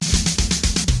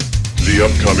The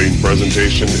upcoming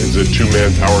presentation is a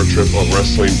two-man power trip of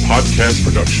wrestling podcast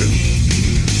production.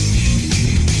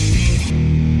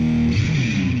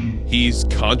 He's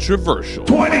controversial.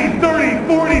 20, 30,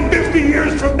 40, 50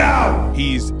 years from now,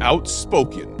 He's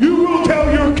outspoken. you will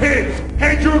tell your kids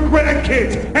and your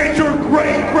grandkids and your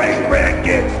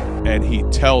great-great-grandkids And he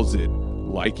tells it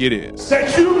like it is.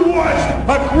 that you watched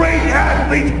a great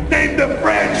athlete named the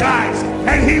Franchise,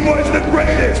 and he was the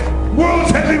greatest world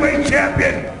heavyweight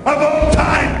champion of all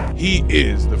time. He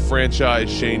is the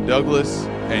Franchise Shane Douglas,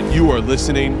 and you are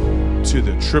listening to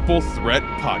the Triple Threat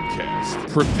Podcast.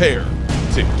 Prepare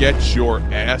to get your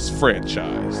ass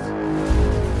franchised.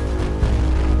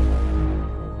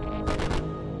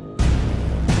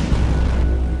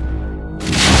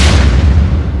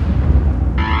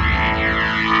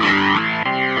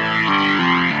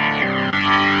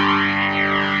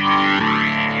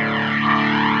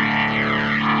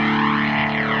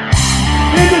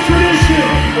 In the tradition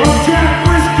of Jack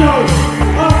Briscoe,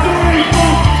 of Dory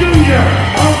Funk Jr.,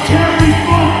 of Terry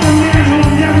Funk, the man who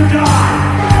will never die,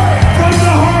 from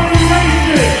the Harley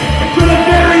Races to the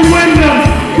Barry Windham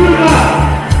to the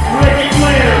Ric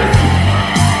Flairs,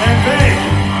 and they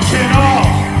can all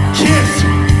kiss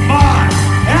my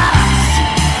ass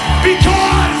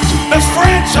because the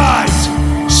Franchise,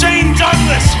 Shane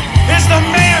Douglas, is the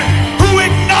man who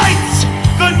ignites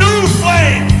the new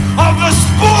flame of the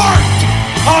sport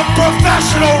of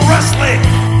professional wrestling.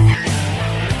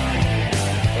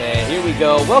 And here we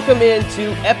go. Welcome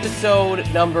into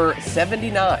episode number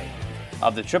 79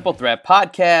 of the Triple Threat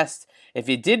Podcast. If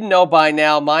you didn't know by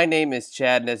now, my name is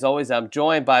Chad, and as always, I'm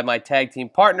joined by my tag team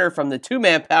partner from the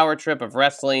two-man power trip of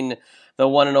wrestling, the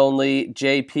one and only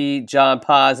JP John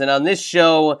Paz. And on this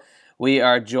show, we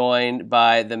are joined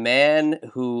by the man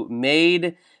who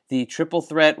made the Triple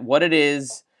Threat what it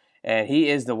is, and he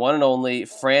is the one and only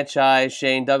Franchise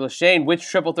Shane Douglas. Shane, which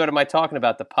Triple Threat am I talking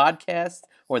about, the podcast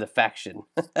or the faction?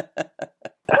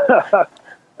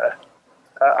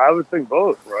 I would think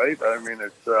both, right? I mean,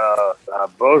 it's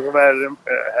both have had an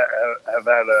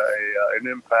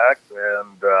impact,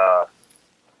 and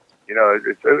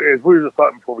it's as we were just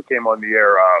talking before we came on the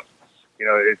air.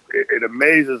 It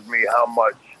amazes me how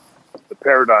much the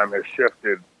paradigm has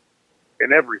shifted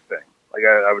in everything. Like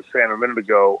I was saying a minute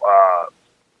ago,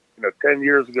 10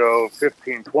 years ago,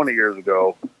 15, 20 years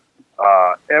ago,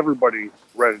 everybody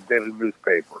read a daily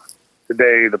newspaper.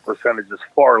 Today, the percentage is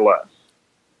far less.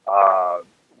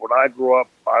 When I grew up,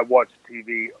 I watched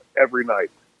TV every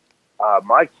night.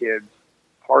 My kids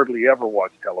hardly ever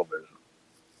watch television.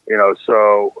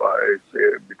 So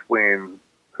it's between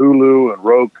Hulu and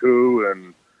Roku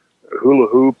and Hula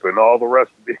Hoop and all the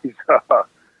rest of these,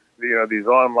 these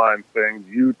online things,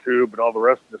 YouTube and all the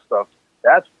rest of the stuff.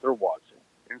 That's what they're watching.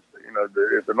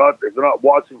 If they're not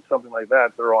watching something like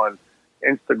that, they're on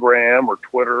Instagram or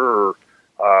Twitter or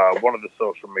one of the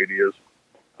social medias.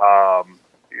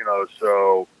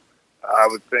 So I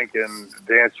would think, and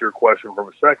to answer your question from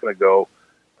a second ago,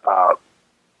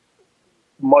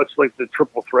 much like the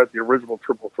Triple Threat, the original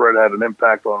Triple Threat had an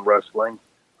impact on wrestling,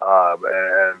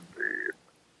 and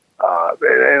I'll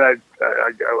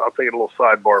take it a little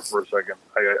sidebar for a second.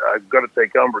 I've got to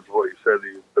take umbrage with what you said.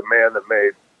 The man that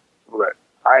made that.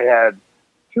 I had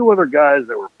two other guys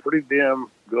that were pretty damn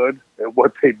good at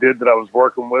what they did that I was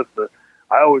working with.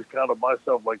 I always counted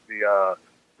myself like the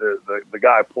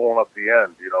guy pulling up the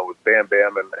end, with Bam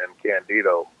Bam and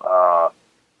Candido.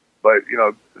 But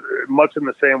much in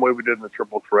the same way we did in the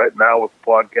Triple Threat. Now with the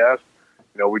podcast,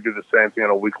 we do the same thing on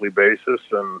a weekly basis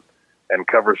and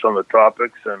cover some of the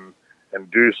topics and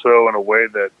do so in a way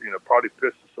that probably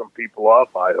pisses some people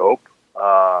off, I hope,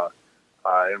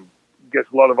 and gets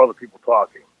a lot of other people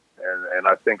talking. And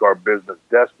I think our business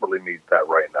desperately needs that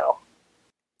right now.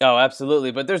 Oh,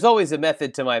 absolutely. But there's always a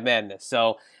method to my madness.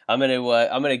 So I'm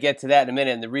gonna get to that in a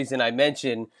minute. And the reason I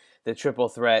mentioned the Triple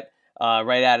Threat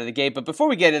right out of the gate. But before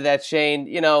we get into that, Shane,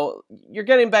 you're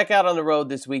getting back out on the road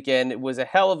this weekend. It was a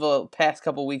hell of a past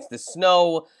couple weeks. The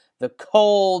snow, the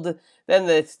cold, then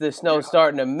the snow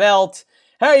starting to melt.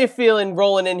 How are you feeling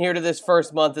rolling in here to this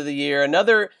first month of the year?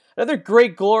 Another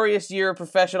great, glorious year of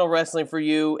professional wrestling for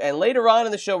you. And later on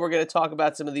in the show, we're going to talk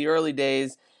about some of the early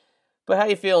days. But how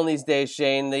you feeling these days,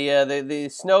 Shane? The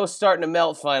snow's starting to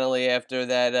melt finally after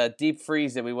that deep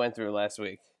freeze that we went through last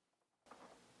week.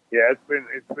 Yeah, it's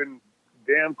been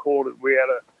damn cold. We had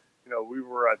we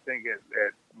were, I think,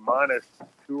 at minus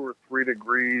 2 or 3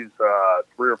 degrees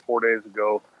 3 or 4 days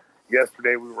ago.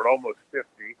 Yesterday we were almost 50.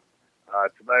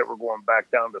 Tonight we're going back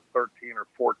down to 13 or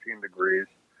 14 degrees.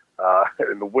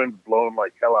 And the wind's blowing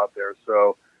like hell out there.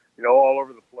 So, all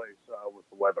over the place with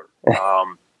the weather.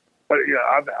 But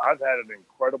I've had an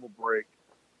incredible break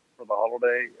for the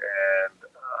holiday, and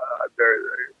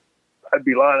I'd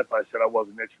be lying if I said I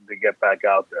wasn't itching to get back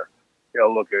out there.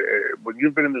 Look, when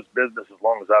you've been in this business as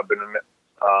long as I've been in it,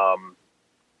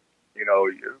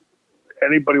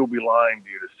 anybody will be lying to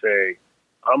you to say,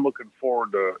 I'm looking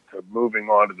forward to moving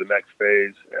on to the next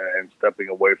phase and stepping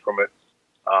away from it.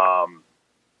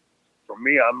 For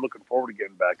me, I'm looking forward to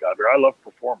getting back out there. I love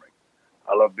performing.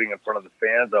 I love being in front of the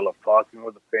fans. I love talking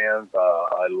with the fans.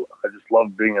 I just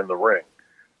love being in the ring.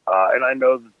 And I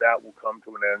know that will come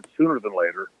to an end sooner than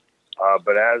later.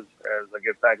 But as I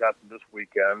get back out to this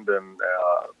weekend, and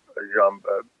I'm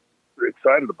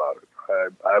excited about it.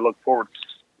 I look forward.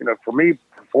 For me,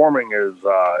 performing is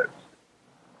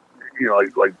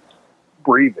like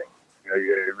breathing.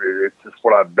 It's just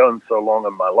what I've done so long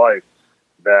in my life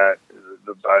that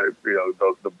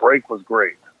the break was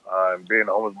great. Being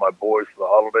home with my boys for the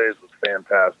holidays was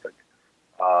fantastic.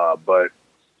 But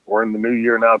we're in the new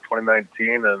year now,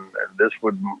 2019, and this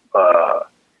would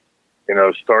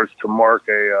starts to mark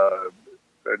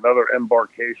another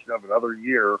embarkation of another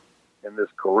year in this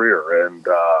career, and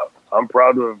I'm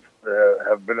proud to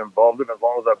have been involved in it as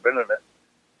long as I've been in it.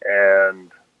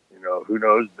 And who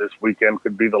knows? This weekend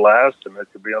could be the last, and it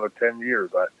could be another 10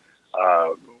 years.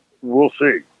 We'll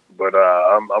see, but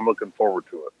I'm looking forward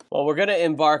to it. Well, we're going to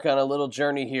embark on a little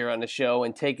journey here on the show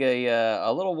and take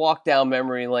a little walk down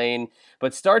memory lane,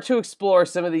 but start to explore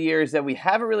some of the years that we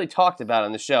haven't really talked about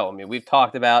on the show. I mean, we've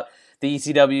talked about the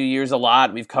ECW years a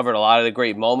lot. We've covered a lot of the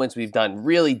great moments. We've done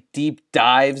really deep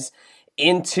dives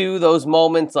into those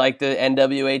moments, like the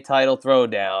NWA title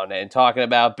throwdown, and talking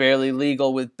about Barely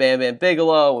Legal with Bam Bam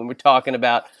Bigelow, and we're talking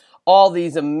about all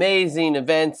these amazing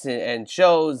events and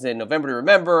shows and November to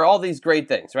Remember, all these great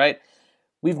things, right?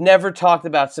 We've never talked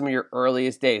about some of your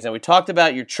earliest days. And we talked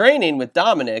about your training with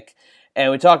Dominic,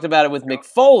 and we talked about it with Mick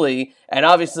Foley, and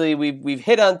obviously we've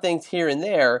hit on things here and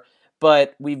there,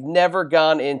 but we've never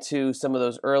gone into some of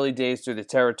those early days through the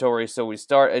territory. So we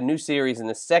start a new series in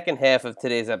the second half of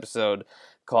today's episode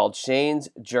called Shane's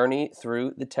Journey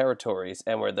Through the Territories.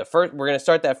 And we're going to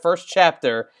start that first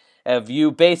chapter of you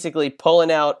basically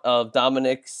pulling out of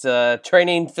Dominic's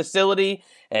training facility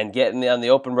and getting on the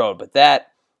open road. But that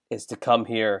is to come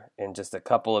here in just a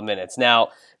couple of minutes. Now,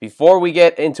 before we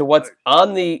get into what's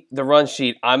on the run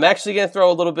sheet, I'm actually going to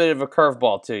throw a little bit of a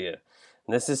curveball to you.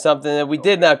 And this is something that we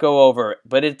did not go over,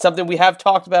 but it's something we have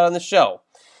talked about on the show.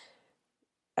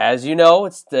 As you know,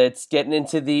 it's getting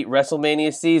into the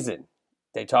WrestleMania season.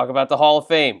 They talk about the Hall of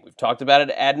Fame. We've talked about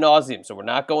it ad nauseum, so we're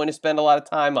not going to spend a lot of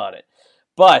time on it.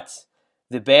 But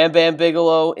the Bam Bam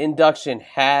Bigelow induction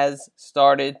has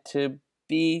started to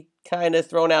be kind of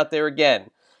thrown out there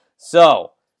again.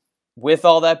 So, with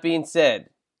all that being said,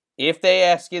 if they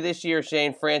ask you this year,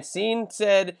 Shane, Francine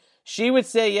said she would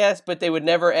say yes, but they would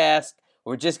never ask.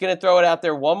 We're just going to throw it out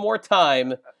there one more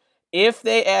time. If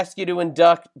they ask you to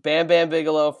induct Bam Bam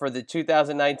Bigelow for the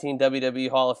 2019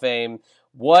 WWE Hall of Fame,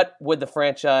 what would the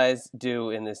franchise do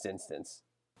in this instance?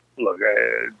 Look,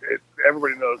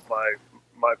 everybody knows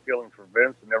my feelings for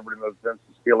Vince, and everybody knows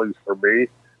Vince's feelings for me,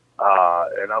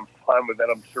 and I'm fine with that.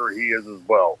 I'm sure he is as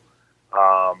well.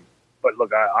 But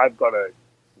look, I've got a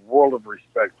world of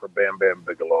respect for Bam Bam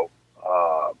Bigelow.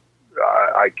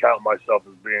 I count myself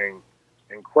as being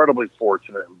incredibly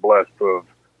fortunate and blessed to have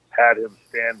had him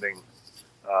standing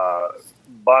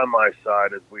by my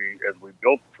side as we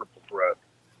built the Triple Threat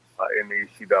in the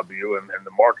ECW and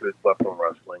the market is left on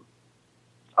wrestling.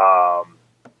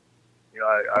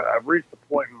 I've reached a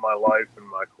point in my life and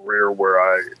my career where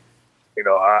I'm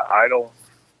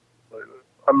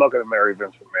not going to marry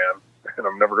Vince McMahon, and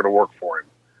I'm never going to work for him.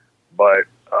 But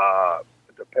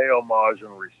to pay homage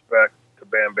and respect to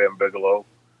Bam Bam Bigelow,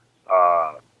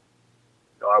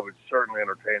 I would certainly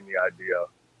entertain the idea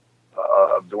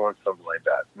of doing something like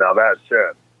that. Now, that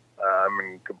said, I'm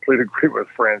in complete agreement with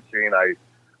Francine. I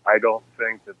don't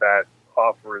think that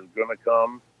offer is going to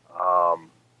come.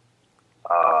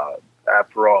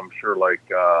 After all, I'm sure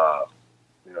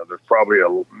there's probably a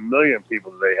million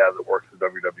people that they have that works for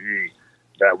WWE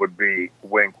that would be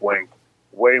wink, wink,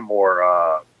 way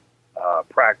more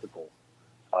practical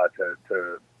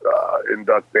to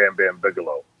induct Bam Bam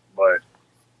Bigelow. But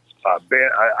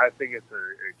I think it's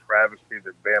a travesty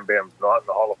that Bam Bam's not in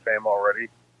the Hall of Fame already.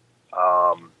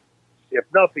 If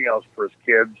nothing else for his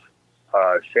kids,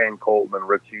 Shane, Colton, and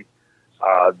Richie,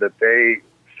 that they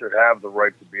should have the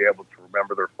right to be able to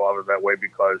remember their father that way,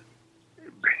 because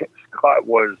Scott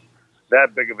was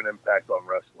that big of an impact on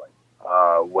wrestling.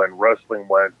 When wrestling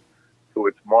went to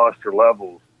its monster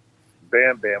levels,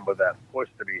 Bam Bam, with that push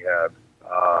that he had,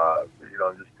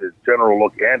 just his general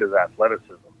look and his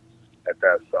athleticism, at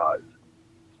that size.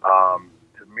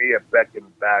 To me, it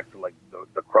beckoned back to like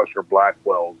the Crusher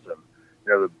Blackwells and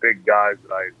the big guys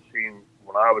that I had seen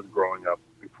when I was growing up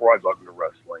before I got into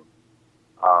wrestling.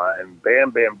 And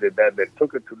Bam Bam did that. They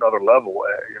took it to another level.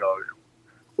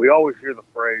 We always hear the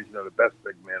phrase, the best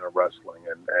big man in wrestling,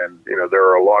 and there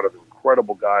are a lot of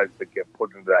incredible guys that get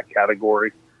put into that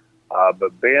category.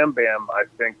 But Bam Bam, I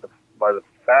think, by the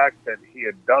fact that he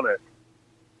had done it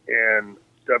in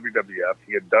WWF,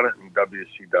 he had done it in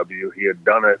WCW, he had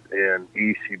done it in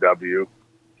ECW,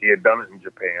 he had done it in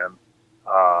Japan.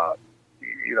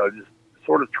 Just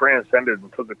sort of transcended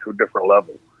and took it to a different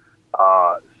level.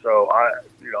 So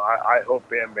I hope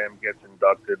Bam Bam gets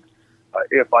inducted.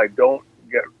 If I don't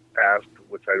get asked,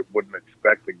 which I wouldn't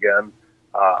expect again,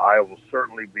 I will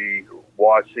certainly be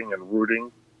watching and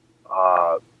rooting,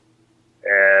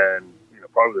 and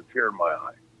probably with a tear in my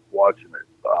eye watching it.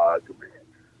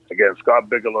 Again, Scott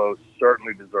Bigelow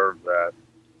certainly deserves that,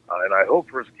 and I hope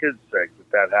for his kids' sake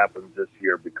that happens this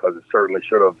year, because it certainly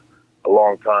should have a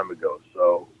long time ago.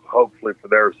 So hopefully for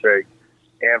their sake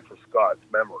and for Scott's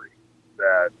memory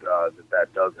that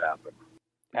does happen.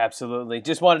 Absolutely.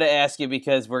 Just wanted to ask you,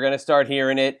 because we're going to start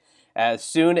hearing it as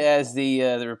soon as the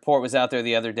report was out there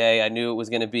the other day. I knew it was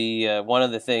going to be one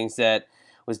of the things that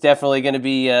was definitely going to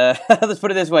be, let's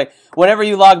put it this way, whenever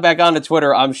you log back onto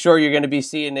Twitter, I'm sure you're going to be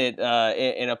seeing it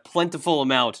in a plentiful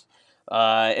amount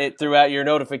throughout your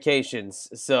notifications.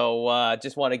 So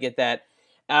just want to get that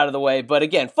out of the way. But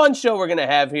again, fun show we're going to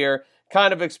have here,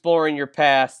 kind of exploring your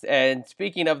past. And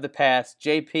speaking of the past,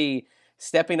 JP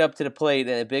stepping up to the plate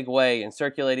in a big way and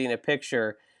circulating a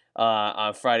picture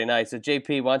on Friday night. So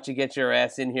JP, why don't you get your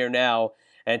ass in here now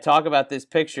and talk about this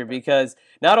picture, because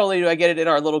not only do I get it in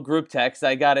our little group text,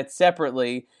 I got it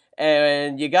separately,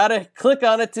 and you got to click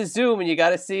on it to Zoom, and you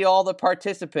got to see all the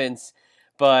participants.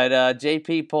 But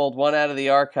JP pulled one out of the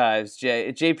archives.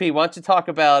 JP, why don't you talk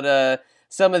about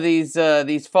some of these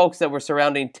folks that were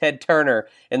surrounding Ted Turner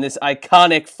in this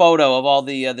iconic photo of all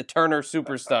the Turner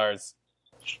superstars?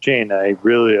 Shane, I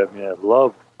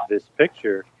love this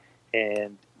picture,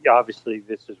 and obviously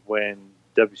this is when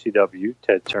WCW,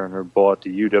 Ted Turner, bought the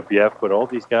UWF, but all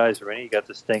these guys are in. You got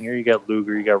the Stinger, you got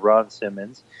Luger, you got Ron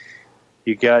Simmons,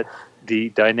 you got the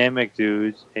Dynamic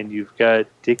Dudes, and you've got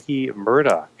Dickie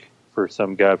Murdoch, for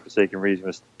some godforsaken reason,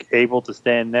 was able to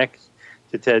stand next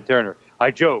to Ted Turner.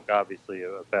 I joke, obviously,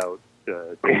 about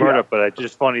Murdoch, but it's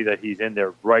just funny that he's in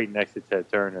there right next to Ted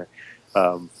Turner.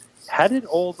 How did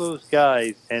all those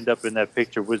guys end up in that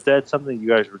picture? Was that something you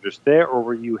guys were just there, or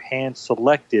were you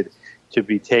hand-selected to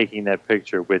be taking that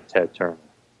picture with Ted Turner?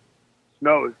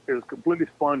 No, it was completely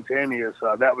spontaneous.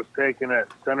 That was taken at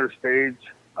Center Stage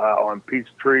on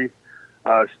Peachtree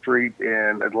Street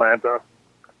in Atlanta.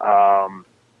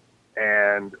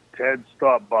 And Ted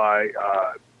stopped by.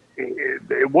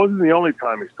 It wasn't the only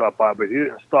time he stopped by, but he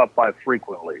didn't stop by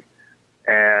frequently.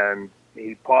 And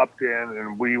he popped in,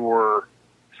 and we were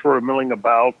sort of milling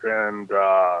about and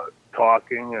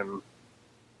talking, and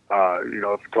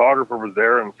a photographer was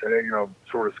there and said,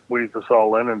 sort of squeezed us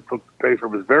all in and took the picture. It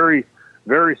was very,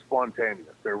 very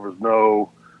spontaneous. There was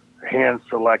no hand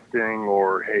selecting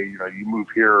or, hey, you move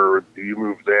here or you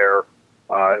move there.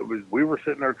 We were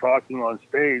sitting there talking on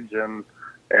stage, and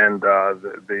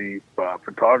the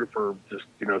photographer just,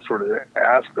 sort of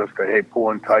asked us to, hey,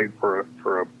 pull in tight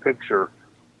for a picture.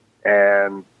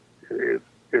 And if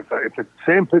it's the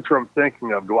same picture I'm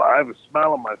thinking of, do I have a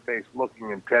smile on my face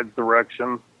looking in Ted's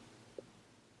direction?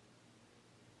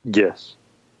 Yes.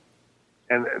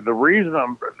 And the reason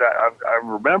I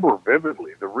remember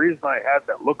vividly, the reason I had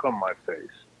that look on my face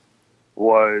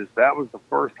was that was the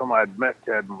first time I'd met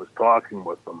Ted and was talking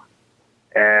with him.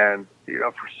 And,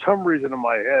 for some reason in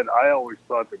my head, I always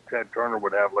thought that Ted Turner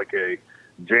would have like a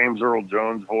James Earl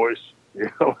Jones voice,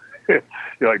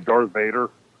 like Darth Vader.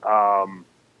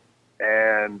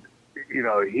 And,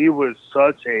 he was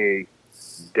such a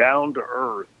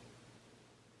down-to-earth,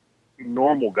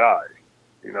 normal guy.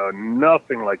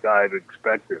 Nothing like I had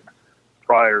expected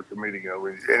prior to meeting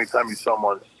him. Anytime you saw him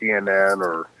on CNN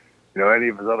or, any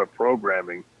of his other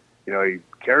programming, he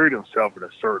carried himself in a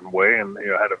certain way and,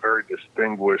 had a very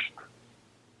distinguished,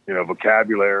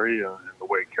 vocabulary and the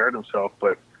way he carried himself.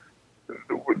 But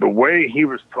the way he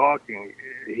was talking,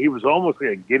 he was almost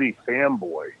like a giddy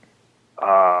fanboy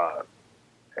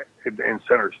in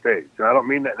Center Stage. And I don't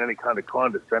mean that in any kind of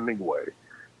condescending way,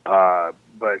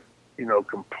 but,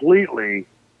 completely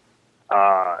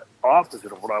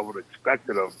opposite of what I would have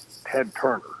expected of Ted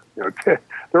Turner.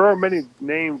 There are many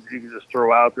names you can just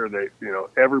throw out there that,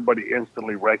 everybody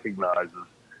instantly recognizes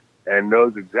and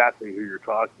knows exactly who you're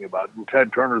talking about. And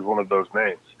Ted Turner is one of those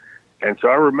names. And so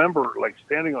I remember like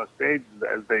standing on stage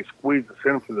as they squeezed us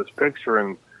in for this picture,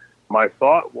 and my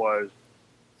thought was,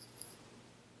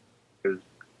 is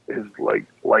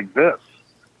like this.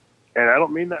 And I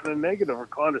don't mean that in a negative or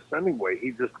condescending way.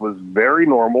 He just was very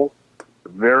normal,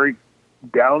 very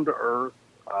down to earth,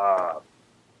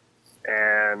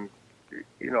 and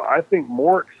I think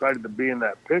more excited to be in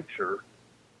that picture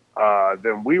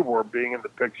than we were being in the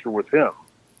picture with him.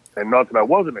 And not that I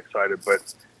wasn't excited,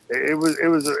 but it was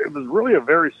really a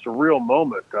very surreal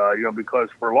moment, because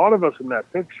for a lot of us in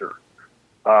that picture,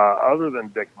 other than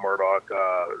Dick Murdoch,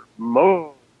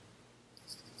 most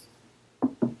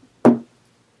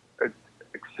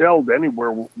excelled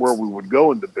anywhere where we would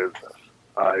go in the business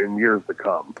in years to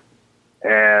come.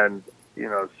 And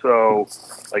so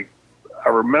like I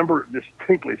remember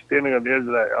distinctly standing on the edge of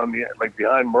that,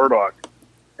 behind Murdoch,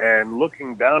 and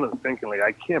looking down and thinking, like,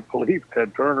 I can't believe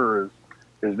Ted Turner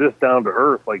is this down to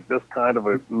earth, like this kind of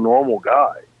a normal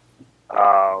guy.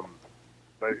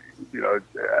 But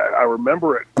I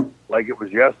remember it like it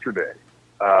was yesterday.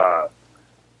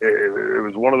 It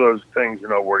was one of those things,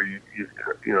 where you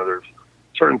there's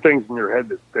certain things in your head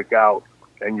that stick out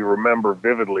and you remember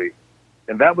vividly,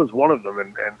 and that was one of them.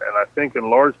 And I think in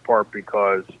large part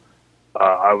because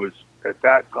I was at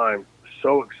that time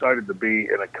so excited to be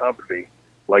in a company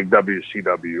like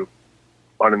WCW,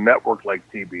 on a network like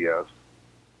TBS,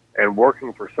 and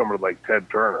working for someone like Ted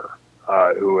Turner,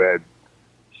 who had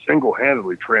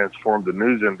single-handedly transformed the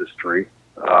news industry,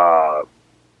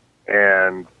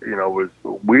 and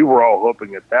we were all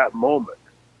hoping at that moment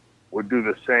would do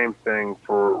the same thing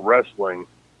for wrestling,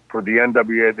 for the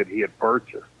NWA that he had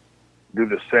purchased, do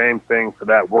the same thing for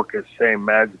that, work his same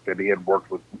magic that he had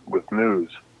worked with news.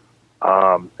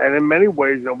 And in many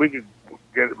ways, we could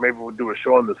maybe we'll do a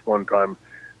show on this one time.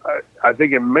 I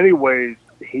think in many ways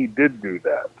he did do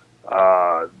that.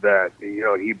 That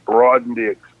he broadened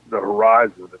the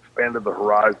horizons, expanded the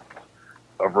horizons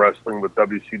of wrestling with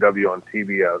WCW on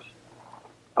TBS.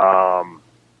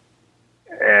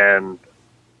 And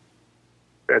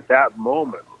at that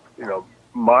moment,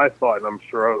 my thought, and I'm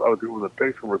sure other people in the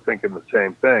picture were thinking the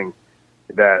same thing,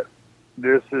 that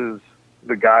this is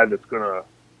the guy that's going to,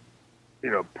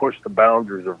 push the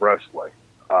boundaries of wrestling.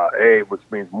 Which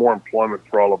means more employment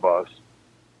for all of us,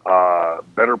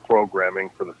 better programming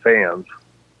for the fans,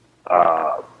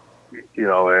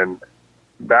 and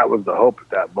that was the hope at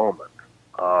that moment.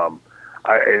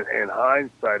 In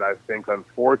hindsight, I think,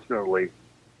 unfortunately,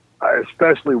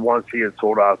 especially once he had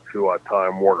sold out to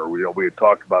Time Warner, we had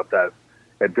talked about that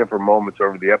at different moments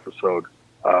over the episode,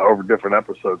 over different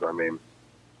episodes. I mean,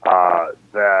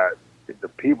 that the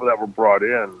people that were brought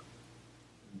in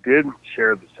didn't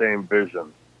share the same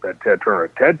vision that Ted Turner.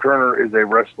 Ted Turner is a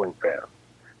wrestling fan.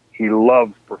 He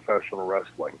loves professional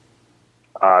wrestling.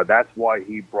 That's why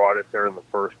he brought it there in the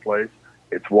first place.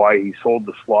 It's why he sold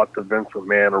the slot to Vince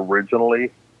McMahon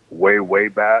originally, way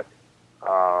back.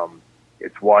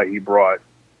 It's why he brought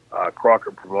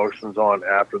Crockett Promotions on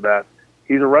after that.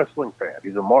 He's a wrestling fan.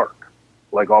 He's a mark,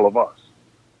 like all of us.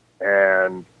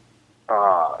 And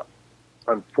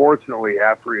unfortunately,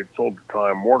 after he had sold to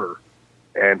Time Warner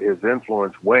and his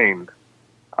influence waned,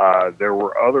 there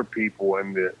were other people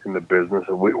in the business,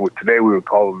 and today we would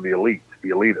call them the elites, the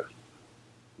elitists,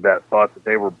 that thought that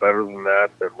they were better than that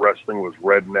wrestling was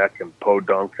redneck and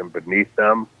podunk and beneath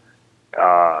them.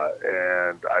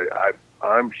 And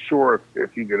I'm sure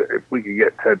if we could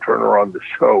get Ted Turner on the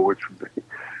show, which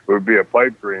would be a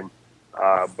pipe dream,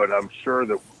 but I'm sure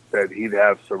that he'd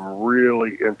have some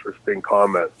really interesting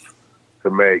comments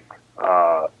to make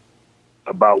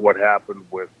about what happened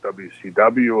with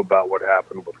WCW, about what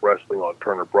happened with wrestling on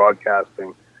Turner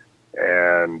Broadcasting,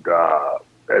 and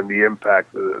the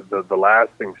impact, the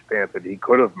lasting stamp that he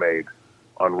could have made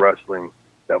on wrestling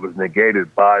that was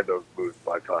negated by those moves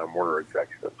by Time Warner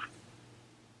executives.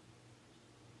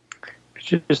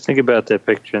 Just think about that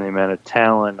picture and the amount of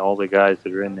talent, all the guys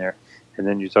that are in there. And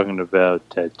then you're talking about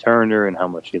Ted Turner and how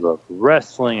much he loved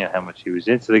wrestling and how much he was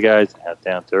into the guys and how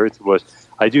down to earth it was.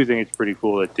 I do think it's pretty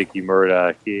cool that Dickie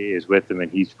Murdoch is with him,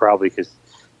 and he's probably, because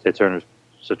Ted Turner's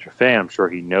such a fan, I'm sure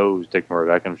he knows Dick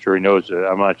Murdoch. I'm sure he knows,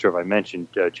 I'm not sure if I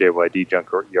mentioned JYD,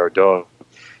 Junkyard Dog.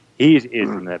 He is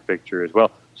in that picture as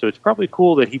well. So it's probably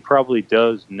cool that he probably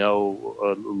does know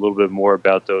a little bit more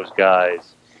about those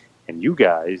guys and you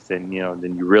guys than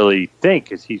you really think,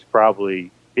 because he's probably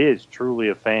is truly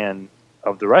a fan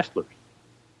of the wrestlers.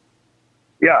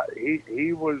 Yeah,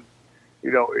 he was,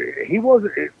 he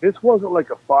wasn't, this wasn't like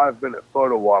a 5-minute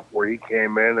photo op where he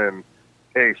came in and,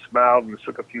 hey, smiled and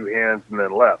shook a few hands and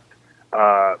then left.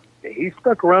 He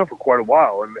stuck around for quite a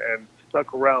while and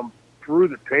stuck around through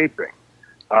the taping.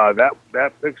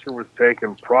 That picture was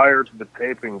taken prior to the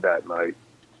taping that night,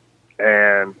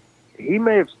 and he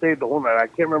may have stayed the whole night. I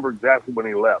can't remember exactly when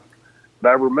he left, but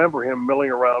I remember him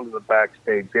milling around in the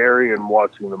backstage area and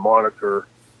watching the monitor.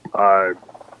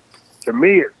 To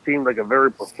me, it seemed like a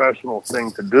very professional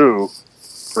thing to do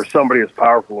for somebody as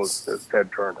powerful as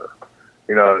Ted Turner.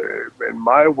 You know, in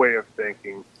my way of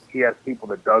thinking, he has people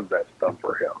that does that stuff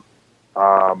for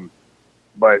him.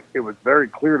 But it was very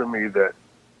clear to me that,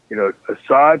 you know,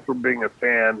 aside from being a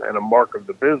fan and a mark of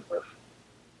the business,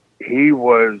 he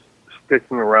was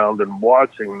sticking around and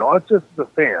watching, not just as a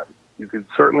fan. You could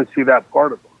certainly see that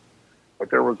part of him. But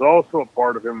there was also a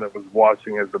part of him that was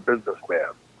watching as a businessman.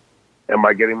 Am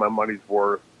I getting my money's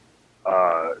worth?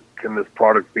 Can this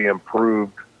product be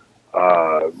improved?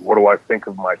 What do I think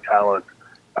of my talent?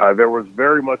 There was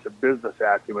very much a business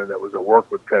acumen that was at work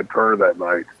with Ted Turner that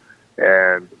night,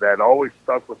 and that always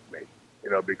stuck with me, you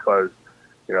know, because,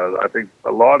 you know, I think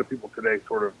a lot of people today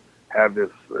sort of have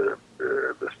this,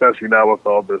 especially now with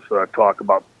all this talk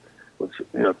about, you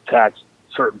know, tax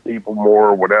certain people more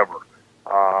or whatever,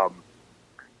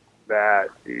 that,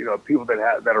 you know, people that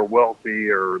are wealthy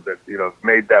or that, you know,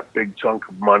 made that big chunk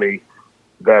of money,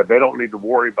 that they don't need to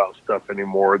worry about stuff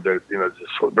anymore, that, you know,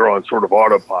 just, they're on sort of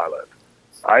autopilot.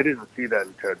 I didn't see that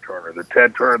in Ted Turner. The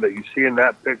Ted Turner that you see in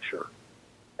that picture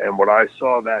and what I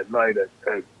saw that night at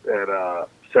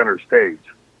Center Stage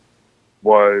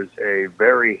was a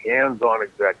very hands-on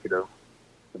executive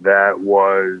that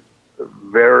was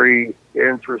very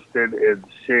interested in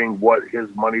seeing what his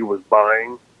money was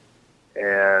buying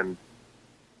and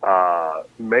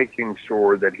making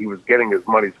sure that he was getting his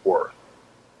money's worth.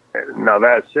 Now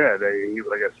that said,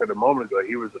 like I said a moment ago,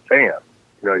 he was a fan.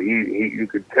 You know, you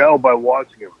could tell by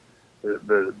watching him,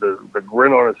 the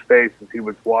grin on his face as he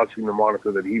was watching the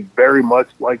monitor, that he very much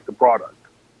liked the product.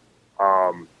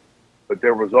 But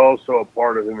there was also a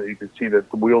part of him that you could see that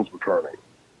the wheels were turning.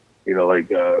 You know, like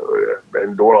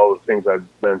and doing all the things I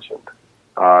mentioned.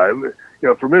 You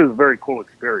know, for me, it was a very cool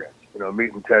experience. You know,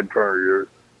 meeting Ted Turner.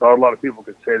 Not a lot of people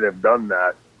could say they've done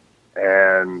that,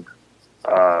 and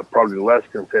probably less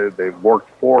can say that they've worked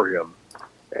for him.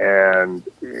 And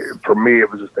for me, it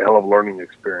was just a hell of a learning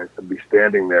experience to be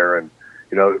standing there. And,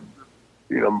 you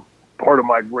know, part of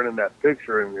my grin in that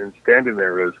picture and standing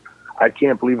there is, I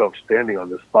can't believe I'm standing on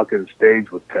this fucking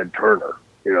stage with Ted Turner.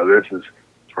 You know, this is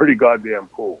pretty goddamn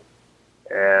cool.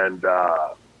 And,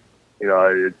 you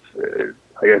know, it's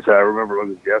I guess I remember it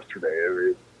was yesterday. It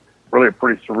was really a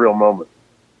pretty surreal moment.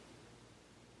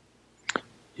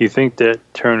 You think that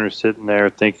Turner's sitting there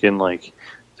thinking, like,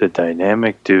 the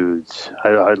dynamic dudes,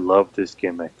 I love this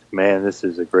gimmick. Man, this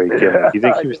is a great gimmick. You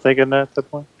think he was thinking that at that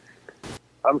point?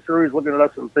 I'm sure he's looking at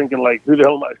us and thinking, like, who the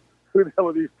hell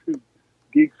are these two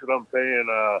geeks that I'm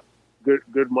paying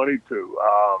good money to?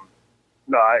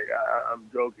 No, I'm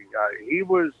joking. He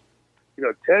was, you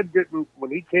know, Ted didn't,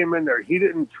 when he came in there, he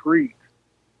didn't treat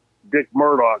Dick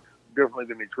Murdoch differently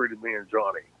than he treated me and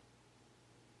Johnny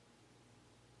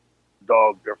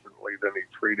Dog differently than he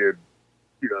treated,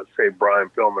 you know, say Brian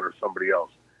Pillman or somebody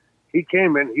else. He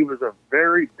came in, he was a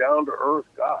very down-to-earth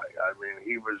guy. I mean,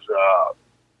 he was,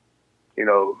 you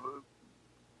know,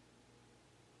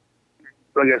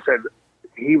 like I said,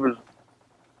 he was,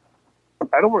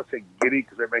 I don't want to say giddy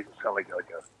because that makes it sound like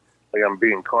I'm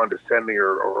being condescending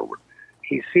or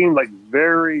he seemed like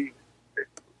very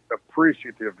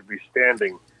appreciative to be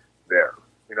standing there,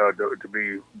 you know, to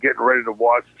be getting ready to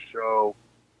watch the show.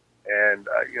 And,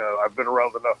 you know, I've been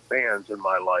around enough fans in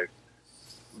my life.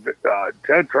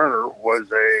 Ted Turner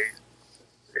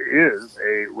is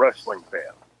a wrestling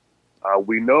fan.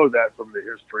 We know that from the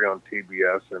history on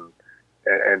TBS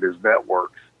and his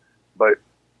networks. But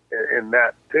in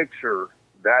that picture,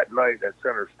 that night at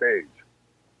Center Stage,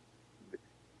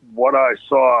 what I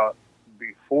saw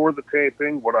before the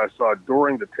taping, what I saw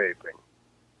during the taping,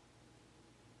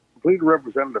 completely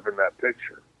representative in that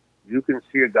picture. You can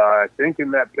see a guy, I think,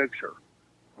 in that picture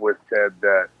with Ted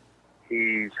that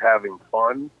he's having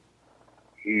fun.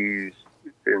 He's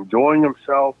enjoying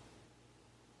himself.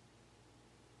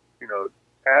 You know,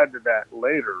 add to that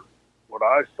later what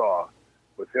I saw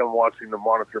with him watching the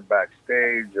monitor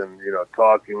backstage and, you know,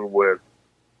 talking with,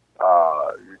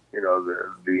 you know,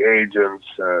 the agents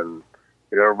and,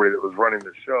 you know, everybody that was running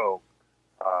the show,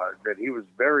 that he was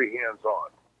very hands-on.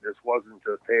 This wasn't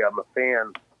just, hey, I'm a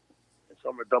fan, so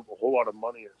I'm going to dump a whole lot of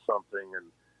money in something, and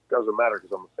it doesn't matter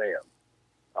because I'm a fan.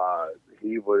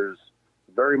 He was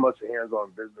very much a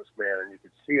hands-on businessman, and you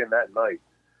could see in that night,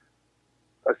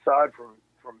 aside from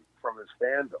his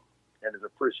fandom and his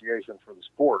appreciation for the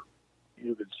sport,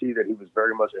 you could see that he was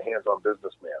very much a hands-on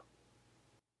businessman.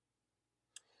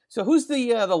 So who's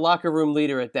the locker room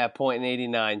leader at that point in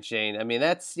 '89, Shane? I mean,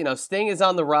 that's, Sting is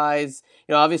on the rise.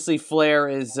 Obviously Flair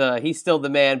is he's still the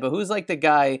man, but who's like the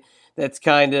guy that's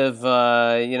kind of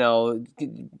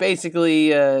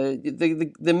basically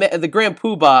the grand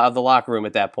poobah of the locker room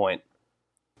at that point?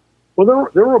 Well,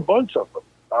 there were a bunch of them.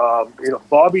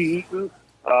 Bobby Eaton,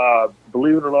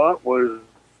 believe it or not, was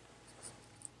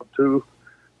too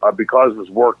because of his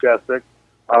work ethic,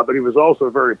 but he was also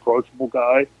a very approachable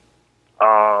guy.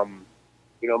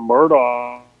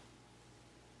 Murdoch,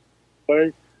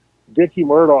 Dickie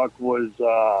Murdoch was,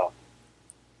 I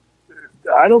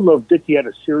don't know if Dickie had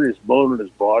a serious bone in his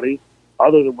body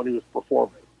other than when he was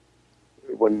performing.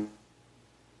 When,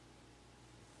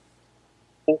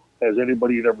 as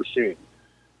anybody had ever seen.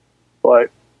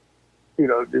 But,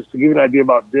 just to give you an idea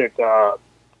about Dick,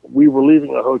 we were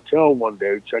leaving a hotel one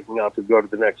day, checking out to go to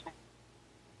the next.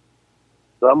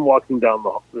 So I'm walking down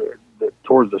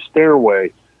towards the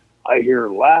stairway. I hear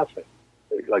laughing,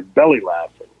 like belly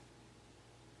laughing.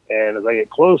 And as I get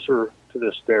closer to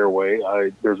the stairway,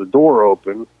 there's a door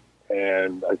open,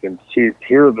 and I can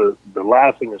hear the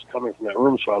laughing is coming from that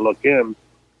room. So I look in,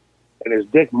 and it's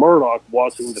Dick Murdoch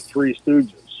watching the Three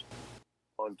Stooges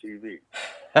on TV.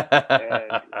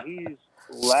 And he's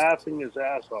laughing his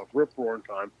ass off, rip-roaring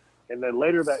time. And then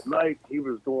later that night, he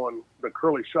was doing the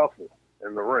curly shuffle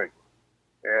in the ring.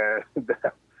 And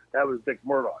that was Dick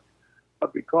Murdoch.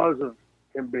 But because of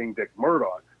him being Dick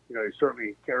Murdoch, he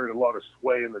certainly carried a lot of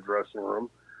sway in the dressing room.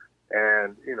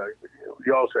 And,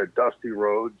 you also had Dusty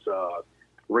Rhodes,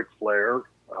 Ric Flair,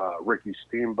 Ricky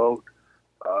Steamboat,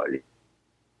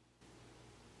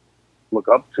 look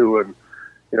up to. And,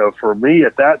 for me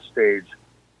at that stage,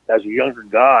 as a younger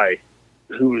guy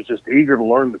who was just eager to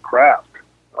learn the craft,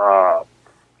 I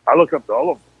look up to all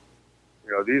of them.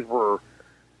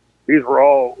 These were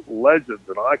all legends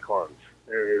and icons.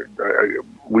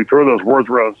 We throw those words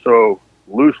around so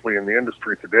loosely in the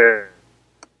industry today.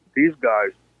 These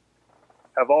guys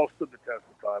have all stood the test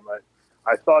of time.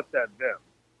 I thought that then,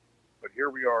 but here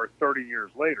we are 30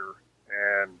 years later,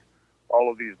 and all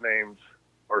of these names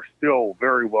are still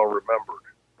very well remembered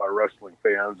by wrestling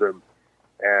fans, and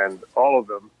all of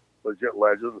them legit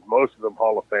legends, most of them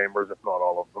Hall of Famers, if not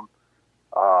all of them.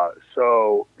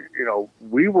 So,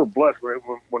 we were blessed.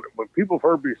 When people have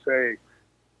heard me say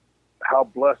how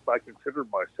blessed I considered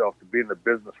myself to be in the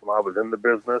business when I was in the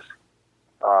business,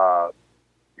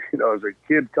 as a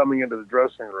kid coming into the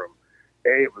dressing room,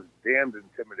 it was damned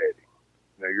intimidating.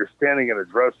 You're standing in a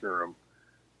dressing room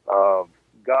of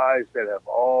guys that have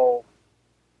all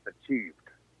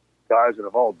achieved, guys that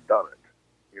have all done it.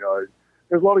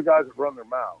 There's a lot of guys that run their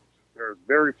mouths. There's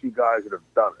very few guys that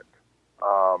have done it.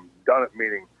 Done it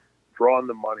meaning drawn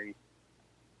the money,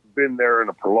 been there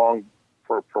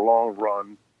for a prolonged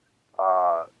run,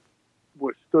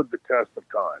 withstood the test of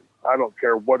time. I don't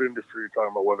care what industry you're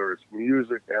talking about, whether it's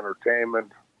music,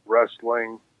 entertainment,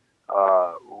 wrestling,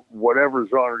 whatever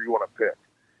genre you want to pick.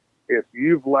 If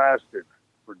you've lasted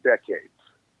for decades,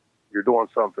 you're doing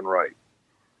something right.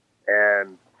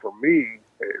 And for me,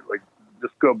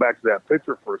 just go back to that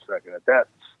picture for a second. At that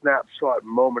snapshot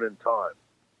moment in time,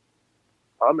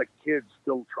 I'm a kid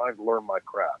still trying to learn my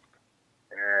craft.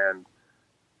 And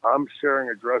I'm sharing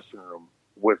a dressing room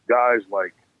with guys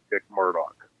like Dick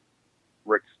Murdoch,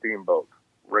 Rick Steamboat,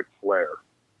 Ric Flair,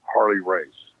 Harley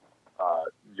Race,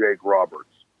 Jake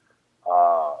Roberts,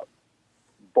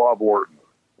 Bob Orton.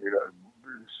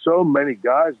 So many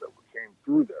guys that came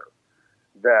through there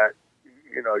that,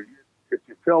 if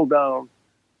you fell down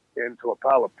into a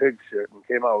pile of pig shit and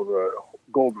came out with a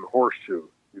golden horseshoe,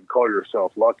 you'd call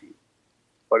yourself lucky.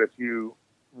 But if you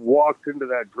walked into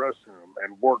that dressing room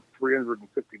and worked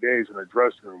 350 days in a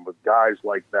dressing room with guys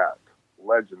like that,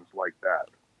 legends like that,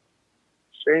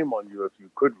 shame on you if you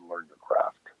couldn't learn your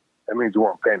craft. That means you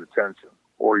weren't paying attention,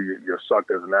 or you sucked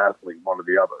as an athlete, one or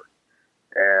the other.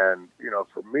 And,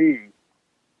 for me,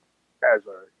 as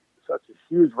such a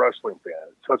huge wrestling fan,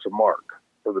 it's such a mark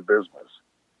for the business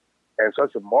and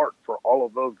such a mark for all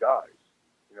of those guys.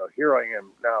 Here I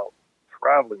am now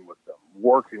traveling with them,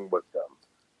 working with them,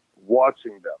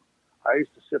 watching them. I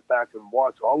used to sit back and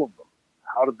watch all of them.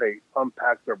 How did they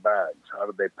unpack their bags? How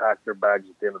did they pack their bags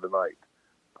at the end of the night?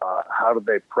 How did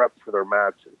they prep for their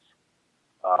matches?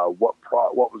 What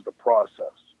was the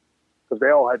process? Because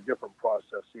they all had different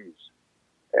processes.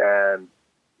 And,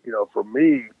 for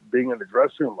me, being in the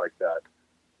dressing room like that,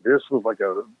 this was like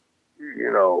a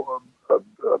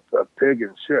pig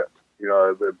in shit.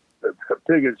 A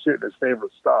pig in shit in his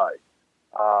favorite sty.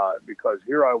 Because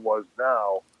here I was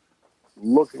now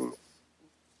working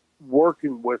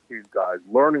with these guys,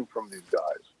 learning from these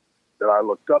guys that I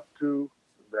looked up to,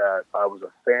 that I was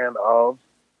a fan of,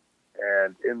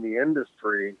 and in the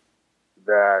industry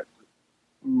that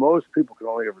most people can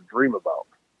only ever dream about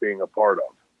being a part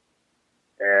of.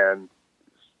 And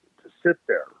to sit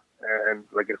there and,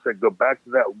 like I said, go back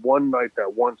to that one night,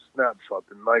 that one snapshot,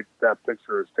 the night that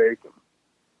picture is taken.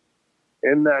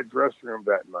 In that dressing room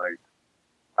that night,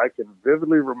 I can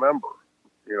vividly remember,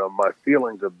 my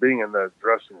feelings of being in that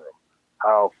dressing room,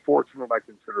 how fortunate I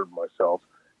considered myself,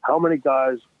 how many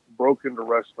guys broke into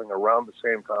wrestling around the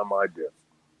same time I did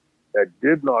that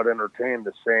did not entertain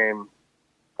the same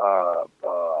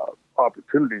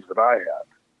opportunities that I had.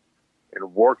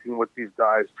 And working with these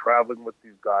guys, traveling with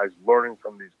these guys, learning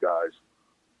from these guys.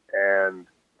 And,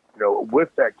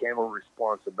 with that came a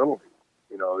responsibility.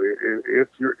 If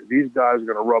these guys are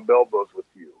going to rub elbows with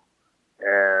you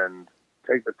and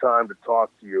take the time to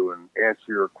talk to you and answer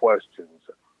your questions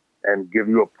and give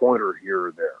you a pointer here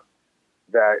or there,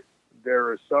 that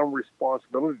there is some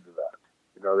responsibility to that.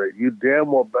 That you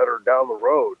damn well better down the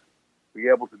road be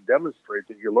able to demonstrate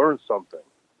that you learned something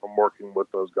from working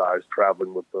with those guys,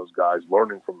 traveling with those guys,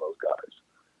 learning from those guys.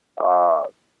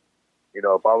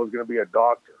 If I was going to be a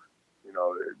doctor,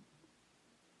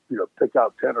 pick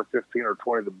out 10 or 15 or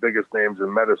 20 of the biggest names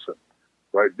in medicine,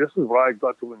 right? This is what I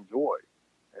got to enjoy.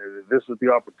 And this is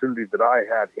the opportunity that I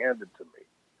had handed to me.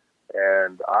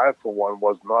 And I, for one,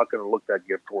 was not going to look that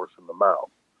gift horse in the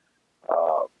mouth.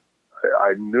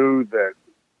 I knew that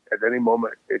at any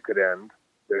moment it could end.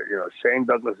 Shane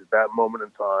Douglas at that moment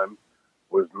in time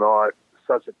was not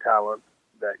such a talent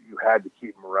that you had to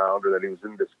keep him around or that he was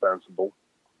indispensable.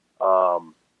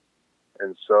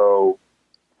 And so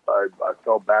I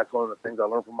fell back on the things I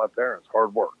learned from my parents,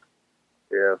 hard work.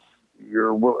 If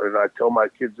you're willing, and I tell my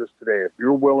kids this today, if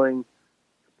you're willing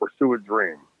to pursue a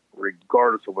dream,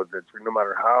 regardless of what that dream, no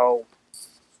matter how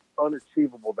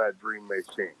unachievable that dream may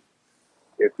seem,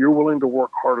 if you're willing to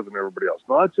work harder than everybody else,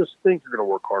 not just think you're going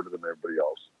to work harder than everybody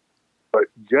else, but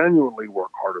genuinely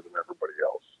work harder than everybody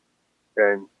else,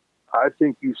 and I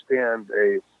think you stand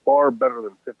a far better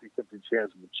than 50-50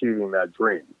 chance of achieving that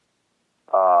dream.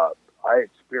 I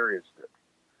experienced it.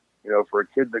 For a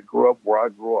kid that grew up where I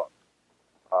grew up,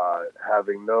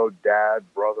 having no dad,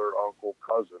 brother, uncle,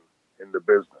 cousin in the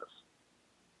business,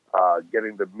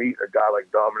 getting to meet a guy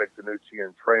like Dominic DeNucci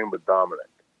and train with Dominic,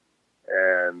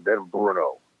 and then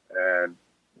Bruno, and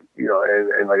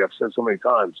and like I've said so many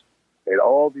times, at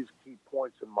all these key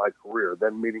points in my career,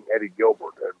 then meeting Eddie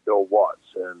Gilbert and Bill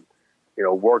Watts, and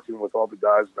working with all the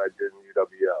guys that I did in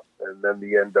UWF, and then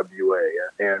the NWA,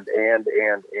 and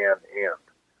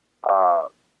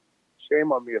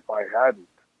shame on me if I hadn't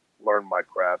learned my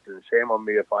craft, and shame on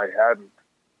me if I hadn't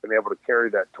been able to carry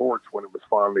that torch when it was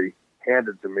finally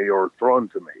handed to me or thrown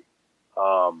to me.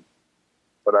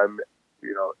 But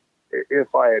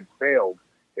if I had failed,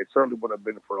 it certainly wouldn't have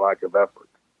been for lack of effort.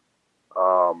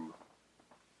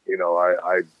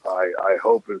 I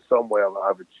hope in some way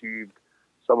I've achieved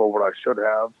some of what I should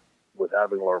have with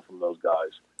having learned from those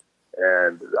guys.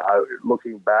 And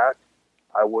looking back,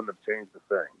 I wouldn't have changed a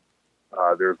thing.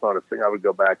 There's not a thing I would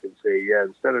go back and say, yeah,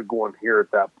 instead of going here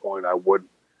at that point, I would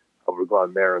have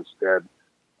gone there instead.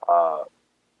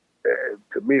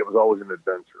 To me, it was always an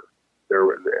adventure.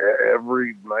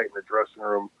 Every night in the dressing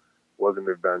room was an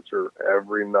adventure.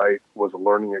 Every night was a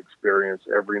learning experience.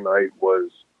 Every night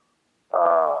was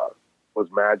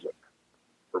magic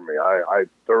for me. I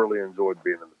thoroughly enjoyed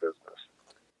being in the business.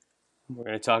 We're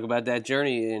going to talk about that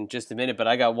journey in just a minute, but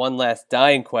I got one last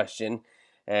dying question,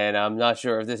 and I'm not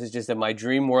sure if this is just in my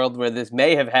dream world where this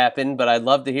may have happened, but I'd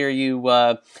love to hear you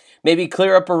maybe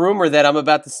clear up a rumor that I'm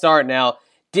about to start now.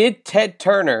 Did Ted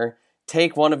Turner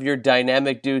take one of your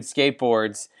Dynamic Dude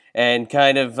skateboards and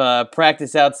kind of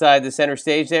practice outside the center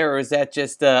stage there, or is that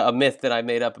just a myth that I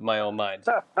made up in my own mind?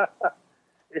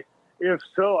 If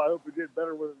so, I hope he did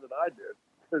better with it than I did,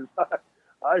 because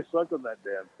I sucked on that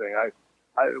damn thing.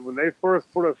 When they first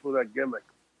put us with that gimmick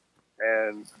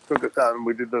and took us out and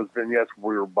we did those vignettes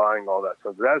where we were buying all that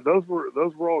stuff, those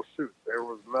were all shoots. There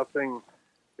was nothing,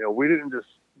 we didn't just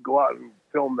go out and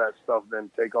film that stuff and then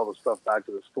take all the stuff back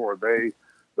to the store.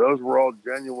 Those were all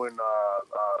genuine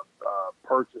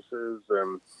purchases,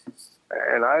 and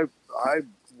I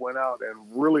went out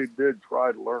and really did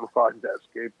try to learn to ride that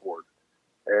skateboard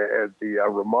at the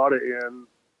Ramada Inn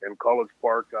in College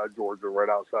Park, Georgia, right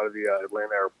outside of the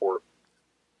Atlanta airport,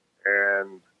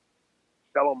 and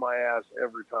fell on my ass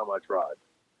every time I tried.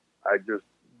 I just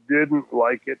didn't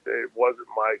like it. It wasn't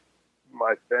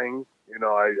my thing, it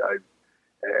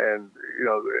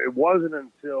wasn't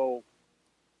until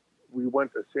we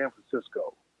went to San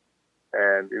Francisco,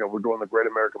 and we're doing the Great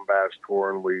American Bash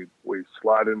Tour, and we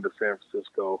slide into San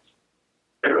Francisco,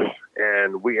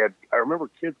 And I remember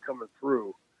kids coming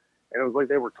through, and it was like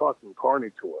they were talking Carney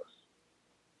to us.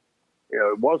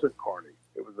 It wasn't Carney.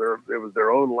 It was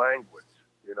their own language,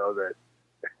 that,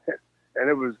 and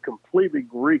it was completely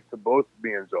Greek to both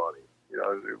me and Johnny.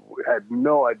 We had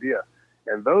no idea.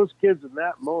 And those kids in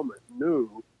that moment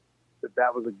knew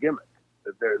that was a gimmick,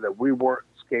 that we weren't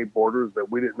skateboarders, that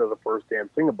we didn't know the first damn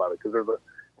thing about it. Because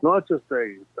it's not just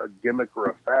a gimmick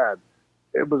or a fad.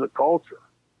 It was a culture.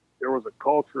 There was a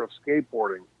culture of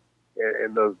skateboarding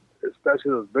in those,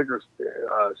 especially those bigger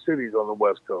cities on the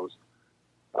West Coast.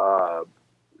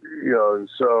 And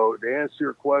so to answer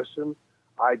your question,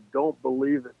 I don't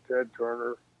believe that Ted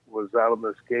Turner was out on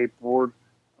the skateboard.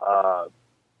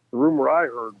 The rumor I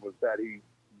heard was that he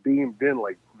beamed in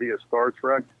like via Star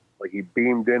Trek, like he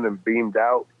beamed in and beamed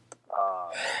out.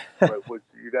 But which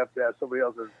you'd have to ask somebody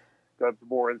else who's got the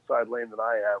more inside lane than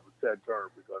I have with Ted Turner,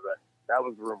 because that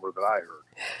was the rumor that I heard.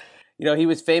 He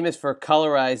was famous for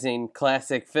colorizing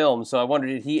classic films, so I wondered,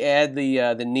 did he add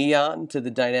the neon to the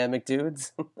Dynamic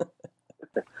Dudes?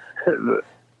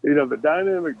 The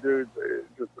Dynamic Dudes,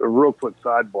 just a real quick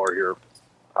sidebar here.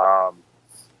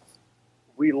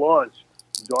 We launched,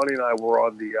 Johnny and I were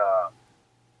on the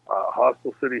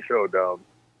Hostile City Showdown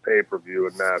pay-per-view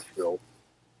in Nashville,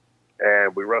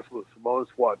 and we wrestled with Samoan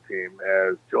SWAT team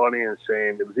as Johnny and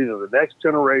Shane. It was either the Next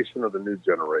Generation or the New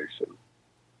Generation,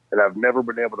 and I've never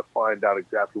been able to find out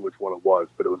exactly which one it was,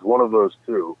 but it was one of those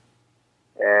two.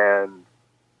 And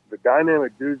the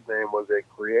Dynamic Dude's name was a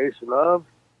creation of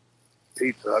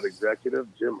Pizza Hut executive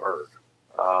Jim Herd.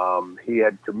 He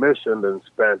had commissioned and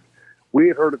spent, we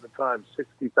had heard at the time,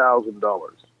 $60,000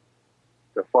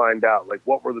 to find out, like,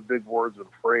 what were the big words and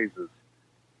phrases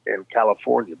in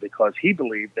California, because he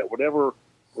believed that whatever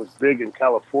was big in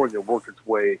California worked its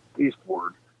way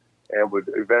eastward and would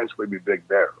eventually be big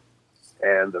there.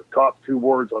 And the top two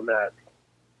words on that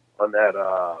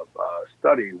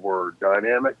study were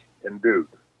dynamic and dude.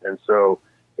 And so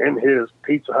in his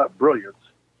Pizza Hut brilliance,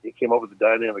 he came up with the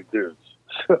Dynamic Dudes.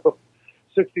 So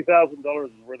 $60,000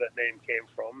 is where that name came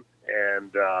from.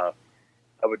 And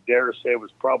I would dare say it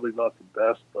was probably not the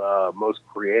best, most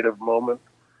creative moment.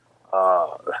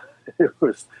 It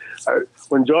was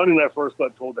when Johnny and I first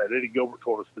got told that. Eddie Gilbert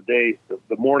told us the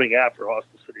morning after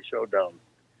Hostile City Showdown,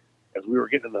 as we were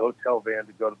getting in the hotel van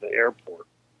to go to the airport.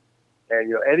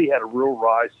 And, Eddie had a real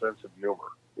wry sense of humor,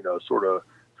 sort of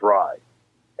dry.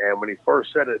 And when he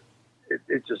first said it,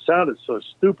 it just sounded so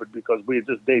stupid, because we had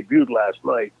just debuted last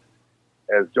night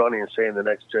as Johnny and Shane, the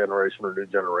Next Generation or New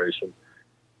Generation.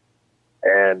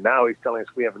 And now he's telling us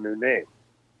we have a new name.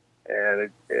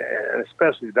 And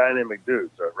especially Dynamic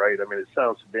Dudes, right? I mean, it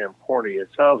sounds so damn corny. It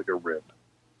sounds like a rib.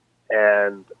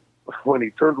 And when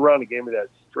he turned around and gave me that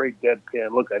straight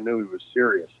deadpan look, I knew he was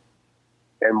serious.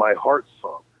 And my heart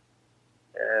sunk.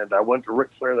 And I went to Ric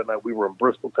Flair that night. We were in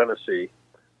Bristol, Tennessee.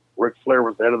 Ric Flair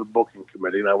was the head of the booking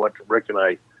committee, and I went to Rick and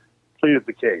I pleaded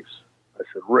the case. I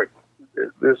said, Rick,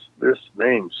 this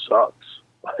name sucks.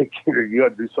 Like, you got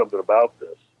to do something about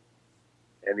this.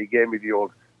 And he gave me the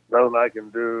old, nothing I can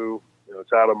do,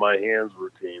 it's out of my hands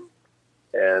routine.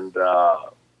 And,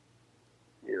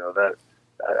 that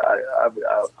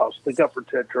I'll stick up for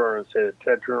Ted Turner and say that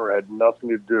Ted Turner had nothing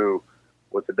to do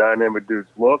with the Dynamic Dude's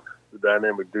look, the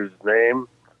Dynamic Dude's name,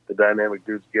 the Dynamic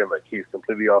Dude's gimmick. He's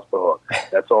completely off the hook.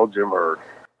 That's all Jim Herd.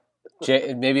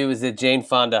 Maybe it was the Jane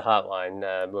Fonda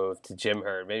hotline move to Jim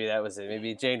Herd. Maybe that was it.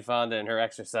 Maybe Jane Fonda and her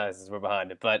exercises were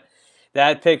behind it. But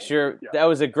that picture, that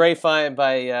was a great find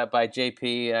by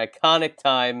JP. Iconic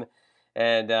time,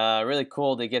 and really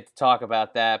cool to get to talk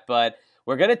about that. But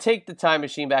we're going to take the time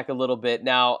machine back a little bit.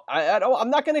 Now, I'm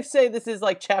not going to say this is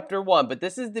like chapter 1, but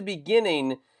this is the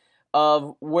beginning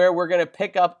of where we're going to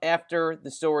pick up after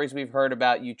the stories we've heard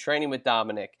about you training with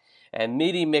Dominic and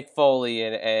meeting Mick Foley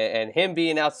and him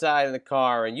being outside in the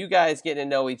car and you guys getting to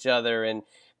know each other and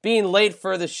being late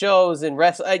for the shows and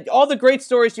all the great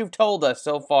stories you've told us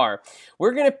so far.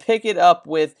 We're going to pick it up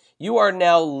with you are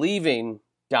now leaving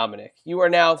Dominic. You are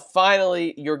now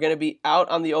you're going to be out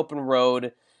on the open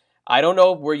road. I don't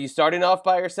know, were you starting off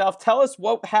by yourself? Tell us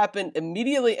what happened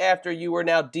immediately after you were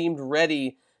now deemed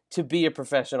ready to be a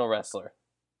professional wrestler.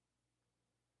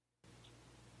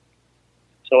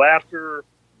 So after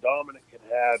Dominic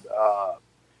had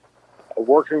a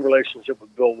working relationship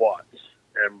with Bill Watts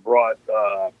and brought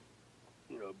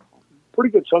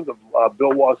pretty good chunk of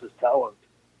Bill Watts' talent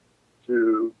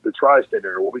to the tri-state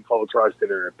area, what we call the tri-state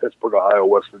area, Pittsburgh, Ohio,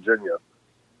 West Virginia,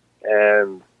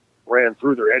 and ran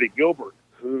through there. Eddie Gilbert,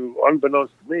 who,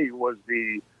 unbeknownst to me, was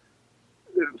the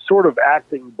sort of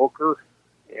acting booker.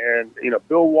 And,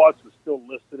 Bill Watts was still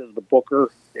listed as the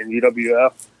booker in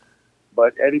UWF,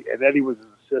 but Eddie was his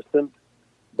assistant.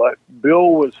 But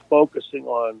Bill was focusing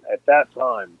on, at that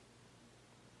time,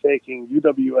 taking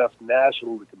UWF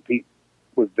National to compete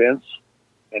with Vince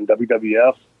and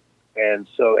WWF. And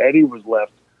so Eddie was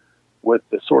left with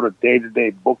the sort of day-to-day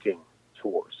booking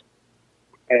chores.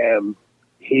 And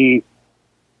Mick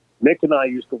and I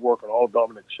used to work on all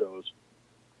Dominic's shows.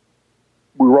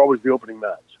 We were always the opening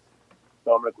match.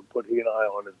 Dominic would put he and I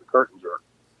on as the curtain jerk.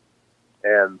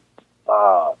 And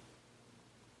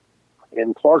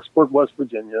in Clarksburg, West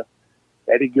Virginia,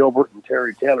 Eddie Gilbert and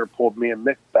Terry Taylor pulled me and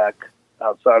Mick back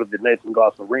outside of the Nathan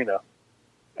Goss Arena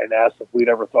and asked if we'd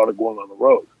ever thought of going on the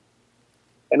road.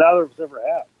 And neither of us ever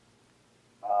had.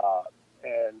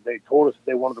 And they told us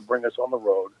they wanted to bring us on the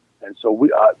road. And so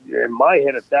we, in my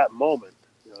head at that moment,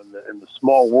 in the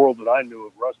small world that I knew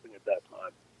of wrestling at that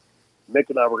time, Mick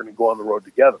and I were going to go on the road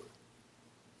together.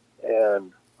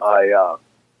 And I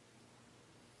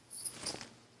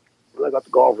got the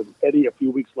call from Eddie a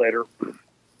few weeks later.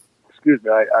 Excuse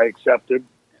me, I accepted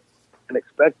and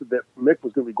expected that Mick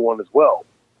was going to be going as well.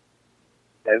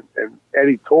 And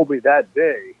Eddie told me that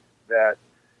day that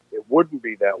it wouldn't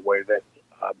be that way, that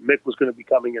Mick was going to be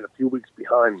coming in a few weeks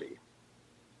behind me.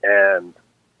 And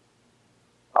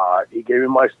he gave me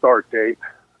my start date.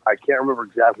 I can't remember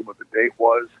exactly what the date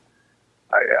was.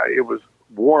 It was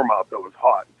warm out, though. It was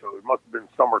hot, so it must have been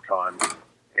summertime.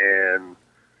 And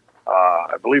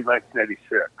I believe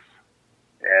 1986.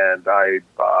 And I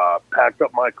packed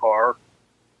up my car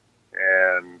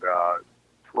and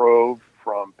drove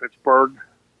from Pittsburgh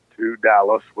to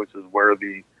Dallas, which is where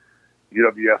the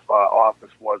UWF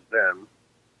office was then,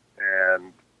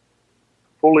 and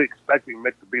fully expecting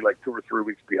Mick to be like 2 or 3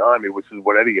 weeks behind me, which is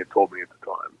what Eddie had told me at the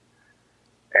time.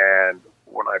 And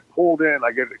when I pulled in,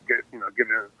 I get in.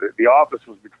 The office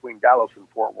was between Dallas and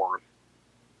Fort Worth,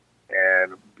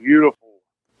 and beautiful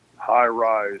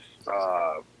high-rise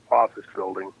office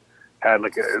building had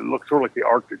it looked sort of like the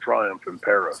Arc de Triomphe in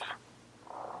Paris.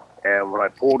 And when I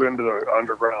pulled into the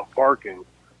underground parking,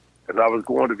 as I was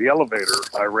going to the elevator,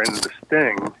 I ran into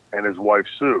Sting and his wife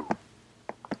Sue,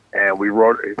 and we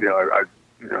wrote. I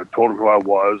told him who I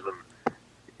was,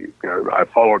 and I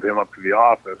followed him up to the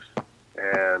office,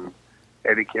 and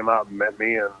Eddie came out and met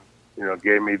me, and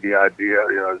gave me the idea.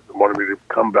 Wanted me to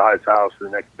come by his house the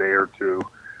next day or two,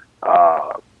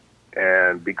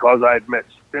 and because I had met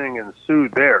Sting and Sue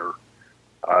there,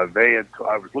 I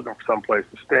was looking for some place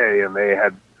to stay, and they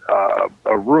had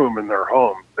a room in their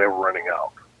home they were renting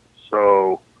out.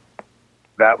 So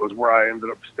that was where I ended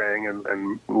up staying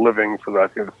and living for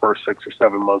the first 6 or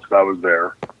 7 months that I was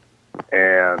there.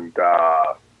 And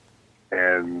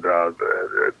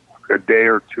a day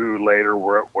or two later,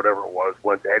 whatever it was,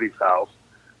 went to Eddie's house,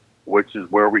 which is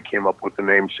where we came up with the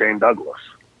name Shane Douglas.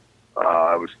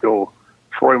 I was still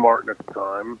Troy Martin at the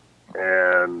time,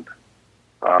 and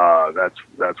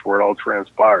that's where it all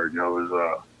transpired. It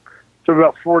was took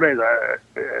about 4 days.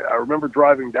 I remember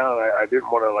driving down. I didn't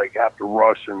want to have to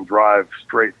rush and drive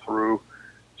straight through,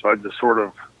 so I just sort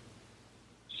of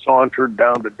sauntered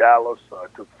down to Dallas.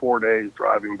 It took 4 days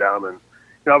driving down, and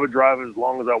I would drive as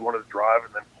long as I wanted to drive,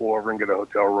 and then pull over and get a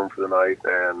hotel room for the night.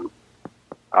 And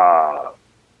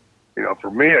for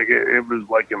me, it was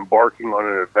like embarking on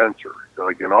an adventure,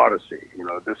 like an odyssey.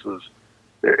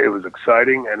 It was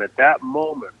exciting, and at that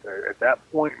moment, at that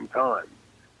point in time,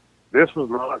 this was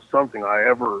not something I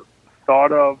ever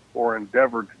thought of or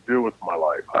endeavored to do with my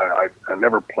life. I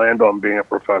never planned on being a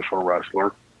professional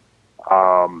wrestler.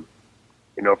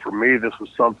 For me, this was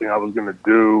something I was going to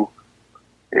do,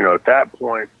 at that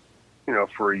point,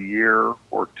 for a year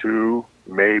or two,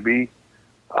 maybe,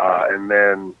 and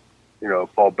then,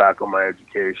 fall back on my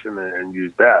education and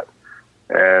use that.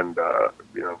 And,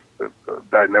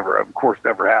 that never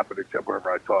happened except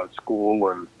whenever I taught school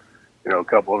and, a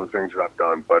couple other things that I've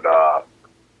done. But,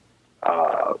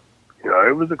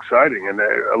 it was exciting. And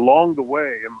along the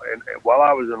way, and while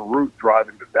I was en route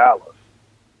driving to Dallas,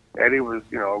 Eddie was,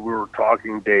 we were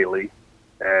talking daily,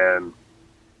 and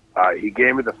he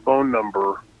gave me the phone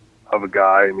number of a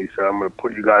guy, and he said, I'm going to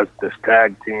put you guys in this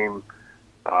tag team.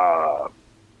 And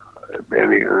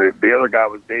the other guy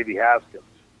was Davey Haskins,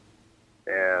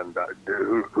 and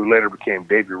who later became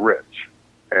Davey Rich.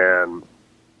 And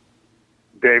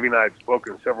Davey and I had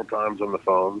spoken several times on the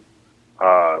phone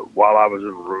while I was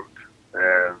en route.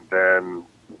 And then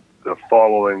the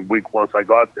following week, once I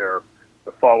got there,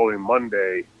 the following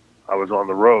Monday, I was on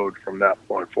the road from that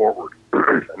point forward.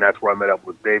 And that's where I met up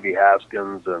with Davey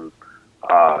Haskins and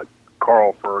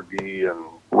Carl Fergie and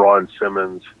Ron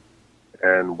Simmons.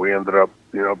 And we ended up,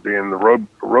 being the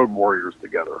road warriors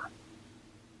together.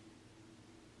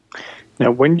 Now,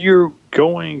 when you're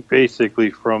going basically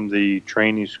from the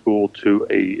training school to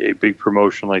a big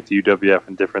promotion like the UWF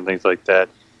and different things like that,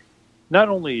 not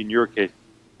only in your case,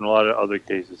 in a lot of other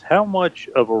cases, how much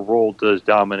of a role does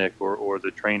Dominic or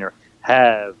the trainer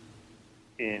have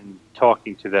in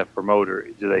talking to that promoter?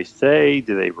 Do they say,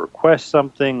 do they request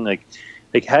something? Like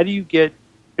how do you get,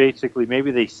 basically, maybe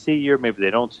they see you, maybe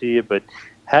they don't see you, but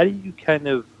how do you kind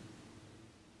of,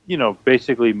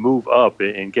 basically move up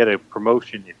and get a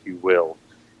promotion, if you will,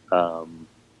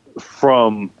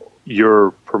 from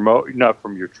your not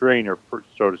from your trainer,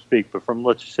 so to speak, but from,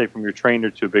 let's just say, from your trainer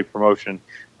to a big promotion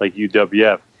like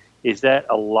UWF? Is that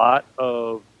a lot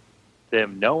of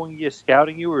them knowing you,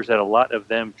 scouting you, or is that a lot of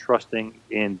them trusting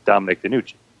in Dominic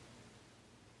DeNucci?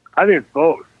 I think it's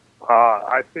both.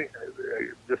 I think,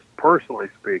 just personally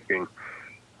speaking,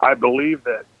 I believe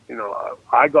that,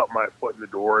 I got my foot in the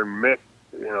door, and Mick,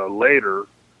 later,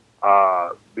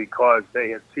 because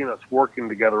they had seen us working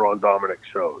together on Dominic's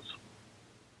shows.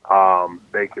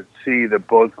 They could see that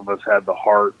both of us had the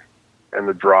heart and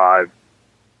the drive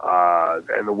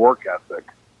and the work ethic.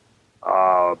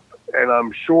 And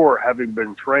I'm sure, having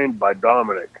been trained by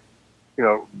Dominic,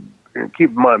 and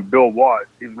keep in mind, Bill Watts,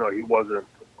 even though he wasn't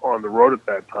on the road at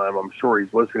that time, I'm sure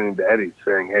he's listening to Eddie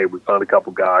saying, "Hey, we found a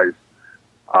couple guys."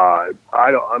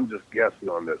 I'm just guessing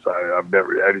on this.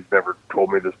 Eddie's never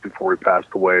told me this before he passed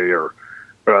away,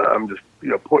 but I'm just,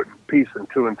 putting piecing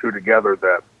two and two together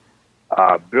that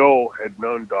Bill had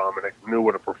known Dominic, knew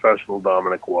what a professional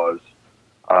Dominic was,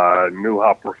 knew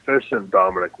how proficient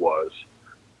Dominic was,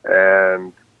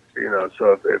 and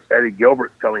so if Eddie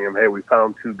Gilbert's telling him, "Hey, we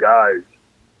found two guys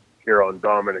here on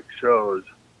Dominic's shows,"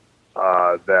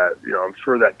 that I'm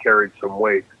sure that carried some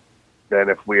weight than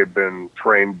if we had been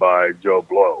trained by Joe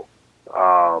Blow.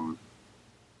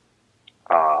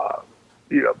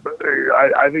 But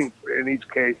I think in each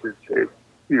case it's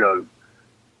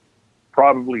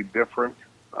probably different.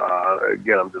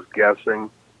 Again, I'm just guessing,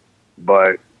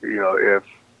 but if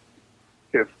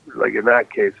like in that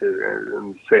case,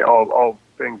 and say all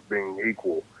things being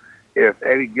equal, if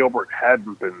Eddie Gilbert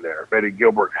hadn't been there, if Eddie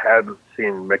Gilbert hadn't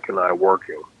seen Mick and I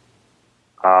working,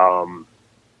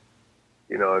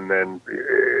 and then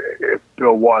if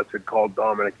Bill Watts had called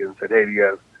Dominic and said, "Hey,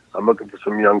 I'm looking for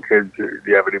some young kids. Do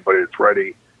you have anybody that's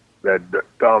ready?" That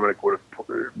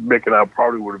Mick and I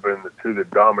probably would have been the two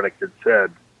that Dominic had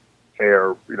said, "Hey,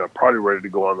 are probably ready to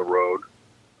go on the road."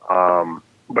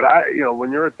 But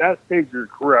when you're at that stage of your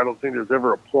career, I don't think there's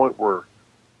ever a point where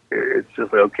it's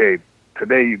just like, okay,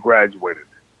 today you graduated,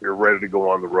 you're ready to go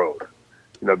on the road.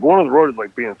 Going on the road is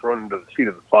like being thrown into the seat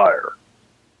of the fire.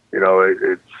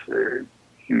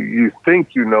 You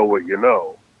think you know what you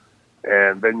know,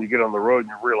 and then you get on the road and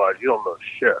you realize you don't know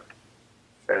shit.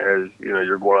 As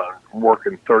you're going on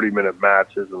working 30-minute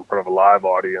matches in front of a live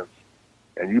audience,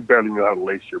 and you barely know how to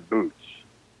lace your boots.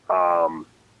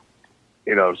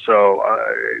 So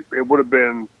it would have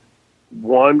been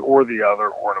one or the other,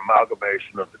 or an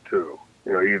amalgamation of the two.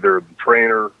 Either the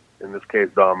trainer, in this case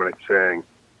Dominic, saying,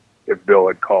 if Bill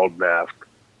had called and asked,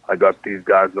 "I got these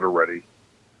guys that are ready."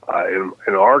 In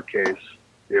our case,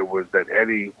 it was that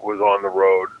Eddie was on the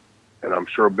road, and I'm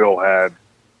sure Bill had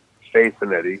faith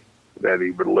in Eddie, that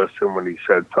he would listen when he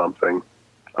said something,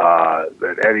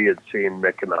 that Eddie had seen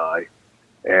Mick and I.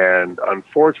 And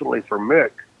unfortunately for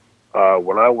Mick,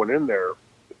 when I went in there,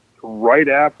 right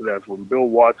after that, when Bill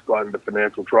Watts got into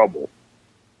financial trouble,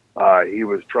 he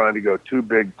was trying to go too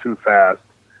big, too fast,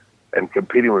 and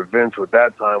competing with Vince, who at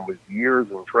that time was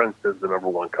years entrenched as the number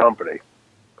one company,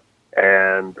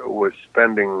 and was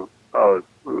spending a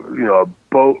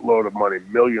boatload of money,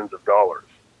 millions of dollars,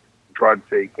 to try to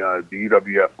take the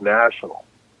UWF national.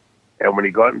 And when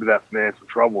he got into that financial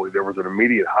trouble, there was an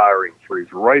immediate hiring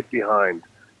freeze right behind,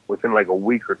 within like a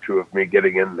week or two of me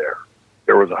getting in there.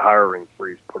 There was a hiring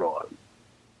freeze put on.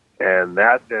 And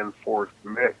that then forced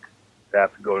Mick to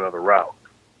have to go another route.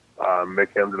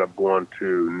 Mick ended up going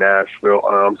to Memphis,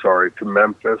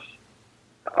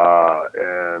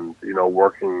 and,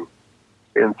 working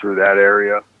in through that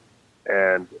area.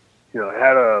 And,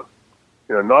 had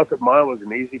not that mine was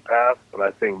an easy path, but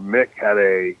I think Mick had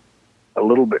a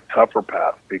little bit tougher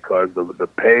path, because the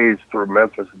pays through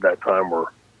Memphis at that time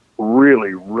were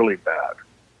really, really bad.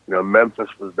 Memphis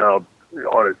was now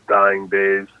on its dying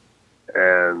days,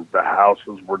 and the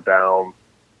houses were down.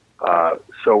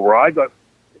 So where I got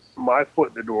my foot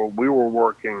in the door, we were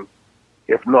working,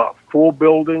 if not full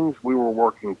buildings, we were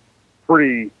working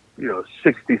pretty,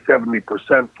 60,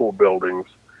 70% full buildings.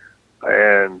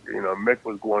 And, Mick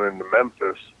was going into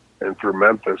Memphis, and through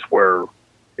Memphis, where,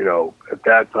 at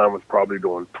that time was probably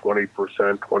doing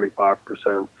 20%,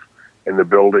 25%, in the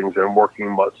buildings and working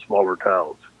in much smaller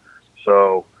towns.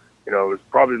 So, it was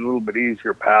probably a little bit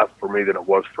easier path for me than it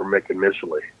was for Mick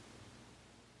initially.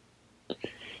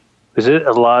 Is it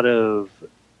a lot of,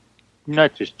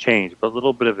 not just change, but a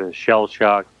little bit of a shell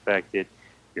shock, the fact that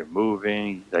you're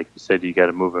moving, like you said, you got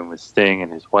to move in with Sting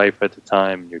and his wife at the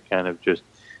time, and you're kind of just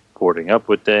boarding up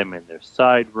with them in their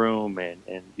side room, and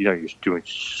you're doing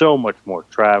so much more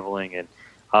traveling, and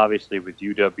obviously with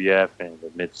UWF and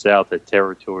the Mid-South, the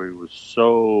territory was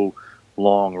so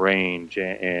long range,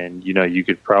 and you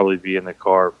could probably be in the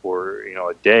car for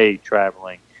a day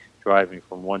driving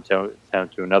from one town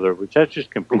to another, which that's just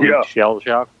complete shell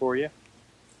shock for you.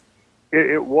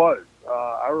 It was.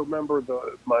 I remember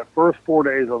my first 4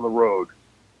 days on the road.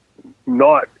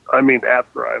 4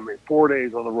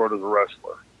 days on the road as a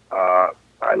wrestler.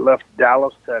 I left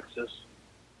Dallas, Texas,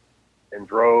 and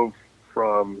drove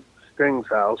from Sting's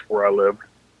house where I lived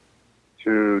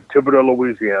to Thibodaux,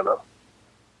 Louisiana,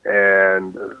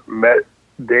 and met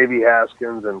Davey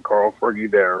Haskins and Carl Fergie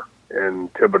there in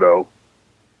Thibodaux.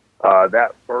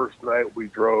 That first night we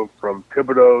drove from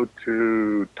Thibodaux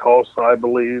to Tulsa, I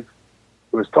believe.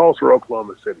 It was Tulsa or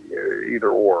Oklahoma City, either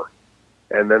or.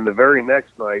 And then the very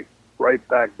next night, right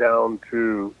back down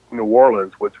to New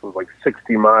Orleans, which was like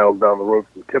 60 miles down the road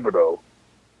from Thibodaux.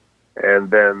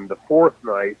 And then the fourth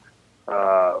night,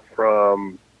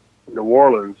 from New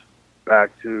Orleans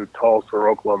back to Tulsa or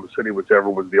Oklahoma City, whichever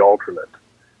was the alternate.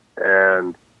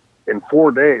 And in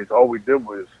 4 days, all we did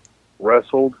was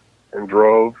wrestled and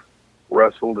drove,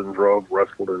 wrestled and drove,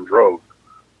 wrestled and drove.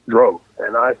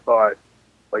 And I thought,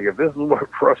 like, if this is what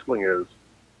wrestling is,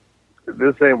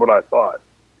 this ain't what I thought.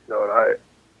 And I,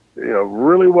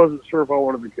 really wasn't sure if I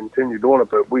wanted to continue doing it,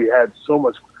 but we had so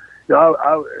much,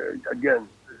 again,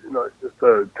 just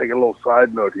to take a little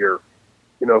side note here,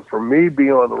 for me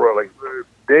being on the road, like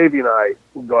Davey and I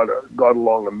got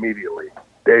along immediately.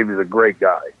 Davey's a great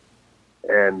guy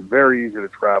and very easy to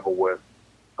travel with.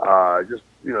 Just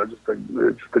a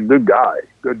good guy,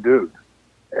 good dude.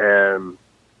 And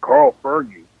Carl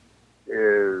Fergie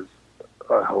is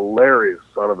a hilarious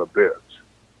son of a bitch.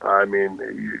 I mean,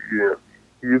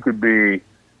 you could be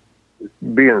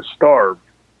being starved,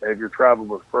 and if you're traveling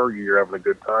with Fergie, you're having a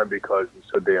good time because he's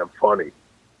so damn funny.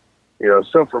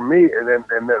 So for me, and then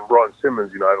Ron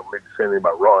Simmons, I don't need to say anything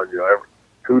about Ron.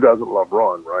 Who doesn't love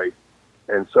Ron, right?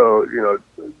 And so,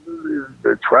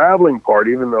 the traveling part,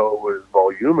 even though it was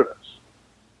voluminous,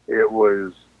 it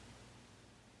was,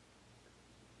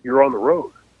 you're on the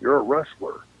road. You're a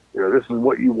wrestler. This is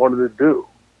what you wanted to do.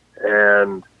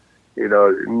 And,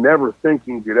 never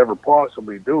thinking you'd ever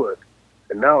possibly do it.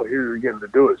 And now here you're getting to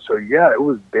do it. So, yeah, it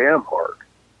was damn hard.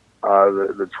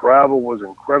 The travel was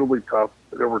incredibly tough.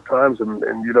 There were times in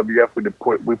UWF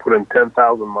we put in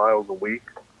 10,000 miles a week.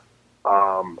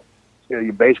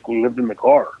 You basically lived in the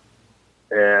car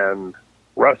and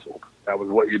wrestled. That was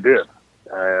what you did.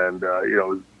 And, it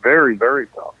was very, very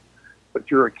tough. But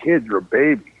you're a kid. You're a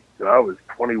baby. I was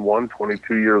 21,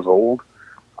 22 years old,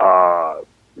 and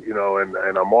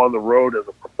I'm on the road as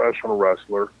a professional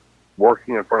wrestler,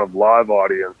 working in front of live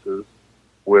audiences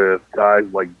with guys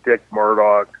like Dick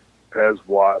Murdoch, Pez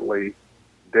Whatley,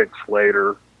 Dick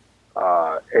Slater,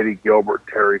 Eddie Gilbert,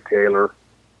 Terry Taylor,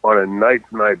 on a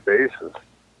night-to-night basis.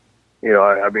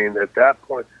 I mean, at that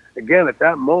point, again, at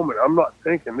that moment, I'm not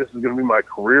thinking this is going to be my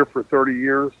career for 30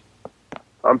 years.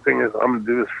 I'm thinking I'm going to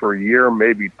do this for a year,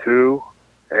 maybe two.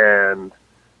 And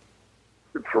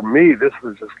for me, this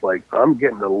was just like, I'm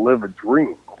getting to live a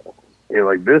dream.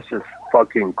 This is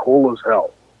fucking cool as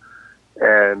hell.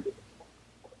 And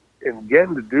in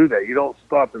getting to do that, you don't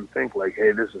stop and think like,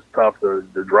 hey, this is tough.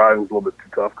 The driving's a little bit too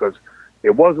tough, because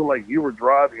it wasn't like you were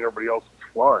driving, everybody else was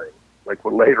flying, like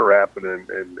what later happened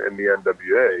in the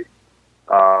NWA.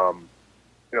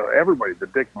 Everybody, the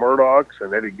Dick Murdochs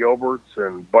and Eddie Gilberts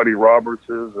and Buddy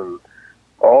Robertses and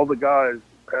all the guys,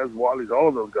 Pez Whatley's, all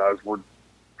of those guys were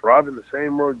driving the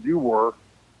same roads you were,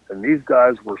 and these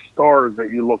guys were stars that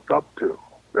you looked up to,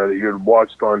 that you had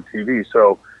watched on TV.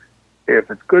 So if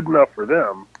it's good enough for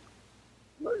them,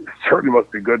 it certainly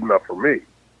must be good enough for me.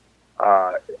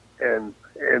 And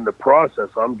in the process,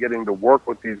 I'm getting to work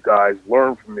with these guys,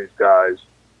 learn from these guys,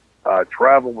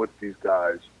 travel with these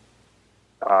guys.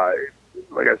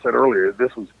 Like I said earlier,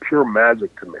 this was pure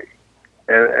magic to me.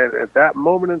 And at that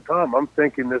moment in time, I'm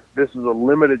thinking this is a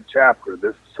limited chapter.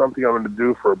 This is something I'm going to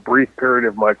do for a brief period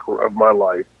of my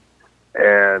life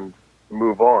and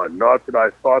move on. Not that I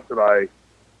thought that I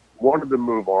wanted to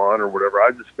move on or whatever.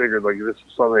 I just figured like this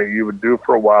is something you would do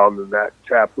for a while, and then that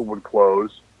chapter would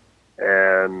close,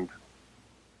 and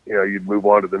you'd move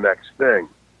on to the next thing.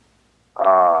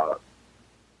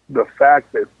 the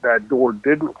fact that that door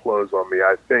didn't close on me,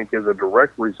 I think, is a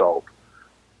direct result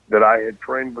that I had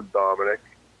trained with Dominic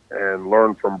and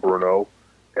learned from Bruno,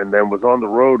 and then was on the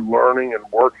road learning and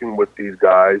working with these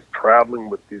guys, traveling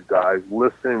with these guys,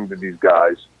 listening to these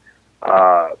guys,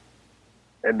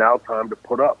 and now time to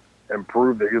put up and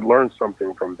prove that you learned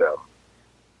something from them.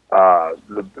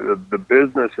 The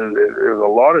business there's a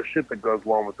lot of shit that goes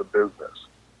along with the business,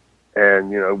 and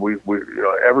we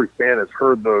every fan has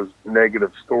heard those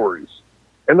negative stories,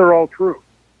 and they're all true.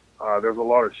 There's a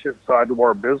lot of shit side to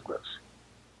our business,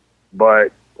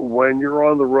 but when you're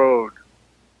on the road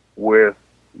with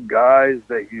guys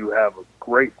that you have a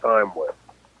great time with,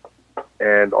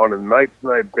 and on a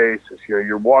night-to-night basis,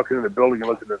 you're walking in the building and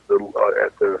looking at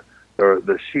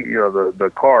the sheet,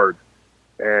 the card,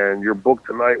 and you're booked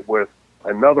tonight with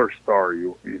another star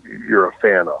you're a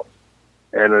fan of,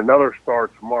 and another star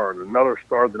tomorrow, and another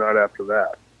star the night after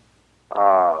that.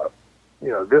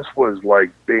 This was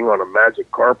like being on a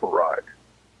magic carpet ride.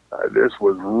 This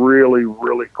was really,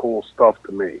 really cool stuff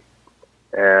to me.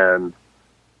 And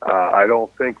I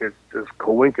don't think it's just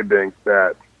coinkydink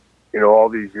that, all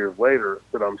these years later,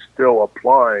 that I'm still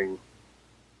applying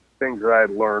things that I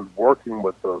had learned working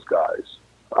with those guys.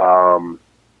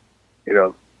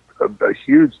 A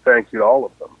huge thank you to all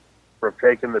of them for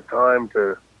taking the time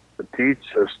to teach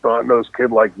a snot-nosed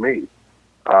kid like me.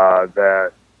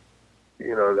 That,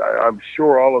 I'm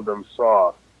sure all of them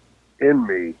saw in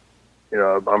me.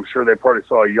 I'm sure they probably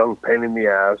saw a young pain in the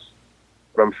ass,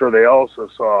 but I'm sure they also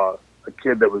saw a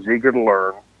kid that was eager to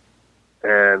learn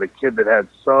and a kid that had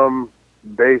some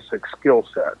basic skill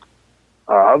set.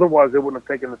 Otherwise, they wouldn't have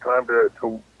taken the time to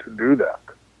do that.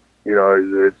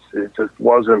 It just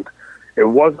wasn't. It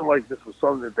wasn't like this was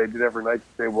something that they did every night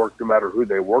that they worked, no matter who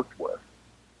they worked with.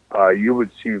 You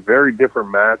would see very different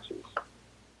matches.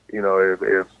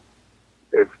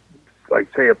 If like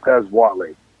say a Pez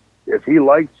Watley, if he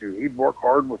liked you, he'd work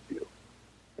hard with you.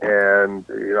 And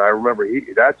I remember he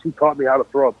taught me how to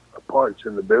throw a punch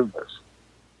in the business.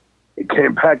 He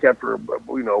came back after a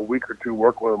week or two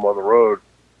working with him on the road,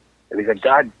 and he said,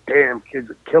 "God damn, kids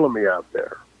are killing me out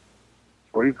there."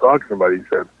 What are you talking about? He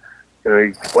said, he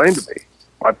explained to me,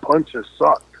 my punches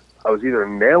sucked. I was either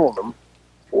nailing them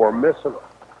or missing them.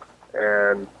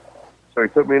 And so he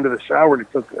took me into the shower and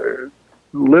he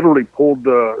literally pulled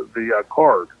the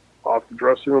card off the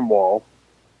dressing room wall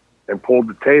and pulled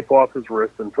the tape off his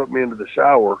wrist and took me into the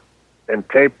shower and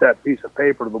taped that piece of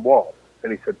paper to the wall.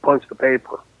 And he said, "Punch the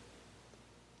paper.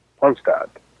 Punch that."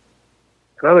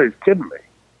 And I thought he was kidding me.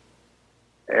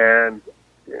 And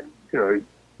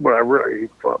when he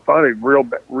finally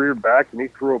reared back and he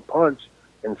threw a punch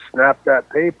and snapped that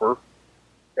paper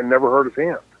and never hurt his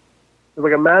hand. It was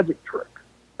like a magic trick.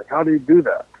 Like, how do you do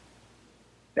that?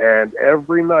 And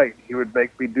every night he would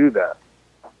make me do that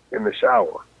in the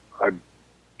shower.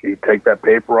 He'd take that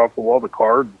paper off the wall, the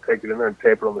card, and take it in there and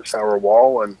tape it on the shower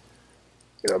wall and,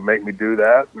 make me do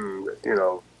that. And,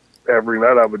 every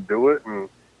night I would do it. And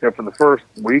for the first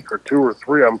week or two or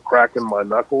three, I'm cracking my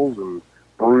knuckles and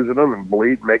bruising them and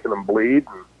making them bleed.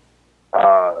 And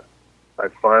I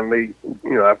finally,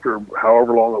 after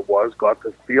however long it was, got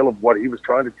the feel of what he was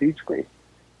trying to teach me.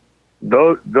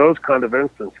 Those kind of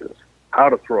instances, how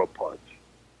to throw a punch,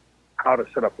 how to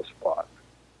set up a spot,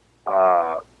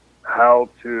 how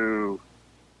to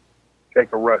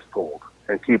take a rest hold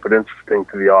and keep it interesting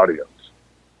to the audience,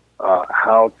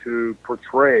 how to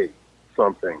portray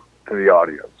something to the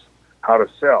audience, how to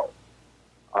sell.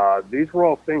 These were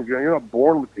all things, you're not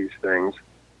born with these things.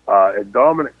 At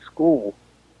Dominic's school,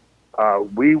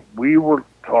 we were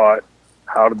taught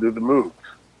how to do the moves.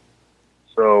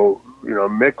 So,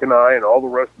 Mick and I and all the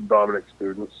rest of Dominic's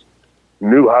students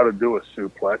knew how to do a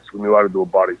suplex. We knew how to do a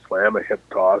body slam, a hip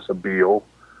toss, a heel.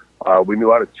 We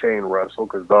knew how to chain wrestle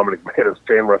because Dominic made us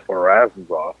chain wrestle our asses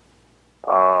off.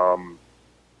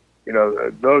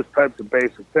 Those types of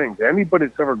basic things. Anybody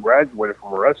that's ever graduated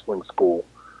from a wrestling school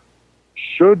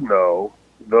should know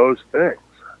those things,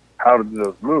 how to do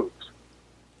those moves.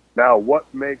 Now,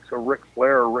 what makes a Ric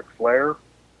Flair a Ric Flair?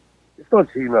 It's not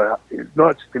just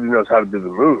that he knows how to do the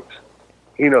moves.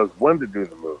 He knows when to do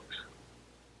the moves.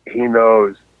 He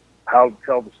knows how to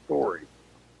tell the story.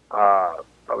 I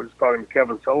was just talking to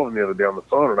Kevin Sullivan the other day on the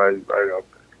phone, and I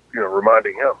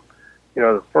reminding him,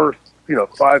 the first,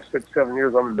 5, 6, 7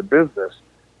 years I'm in the business,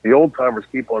 the old timers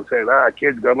keep on saying,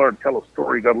 kids, you got to learn to tell a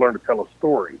story. You got to learn to tell a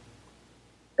story.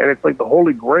 And it's like the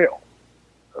Holy Grail.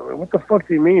 I mean, what the fuck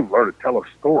do you mean, learn to tell a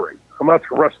story? I'm not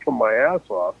to wrestle my ass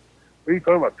off. What are you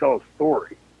talking about, tell a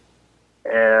story?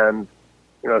 And,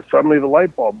 suddenly the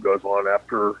light bulb goes on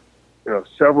after,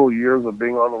 several years of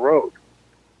being on the road.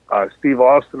 Steve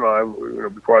Austin and I,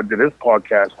 before I did his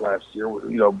podcast last year,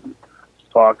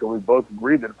 talked, and we both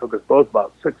agreed that it took us both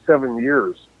about 6-7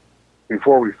 years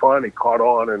before we finally caught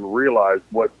on and realized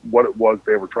what it was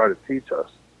they were trying to teach us.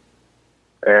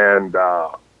 And,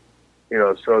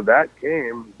 so that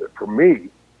came, for me,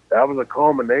 that was a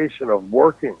culmination of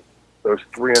working those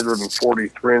 340,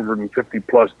 350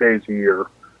 plus days a year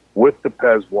with the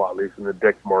Pez Watleys and the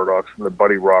Dick Murdochs and the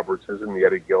Buddy Robertses and the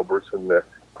Eddie Gilberts and the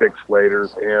Dick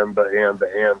Slaters and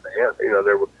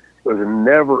there was a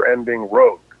never-ending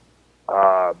road.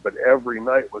 But every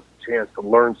night was a chance to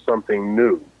learn something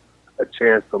new, a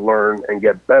chance to learn and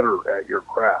get better at your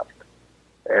craft.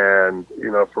 And,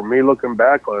 for me, looking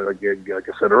back on it, again, like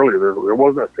I said earlier, there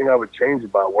wasn't a thing I would change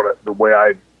about the way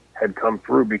I had come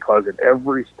through, because at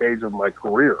every stage of my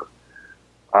career,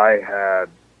 I had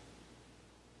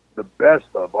the best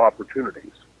of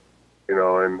opportunities,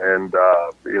 and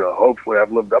hopefully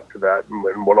I've lived up to that.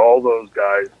 And what all those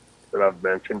guys that I've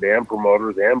mentioned, and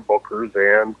promoters and bookers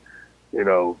and,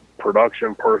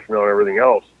 production personnel and everything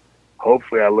else,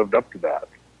 hopefully I lived up to that.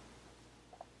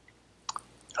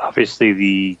 Obviously,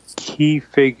 the key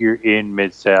figure in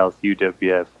Mid-South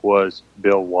UWF was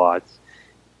Bill Watts.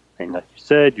 And like you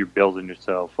said, you're building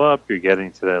yourself up, you're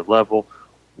getting to that level.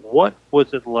 What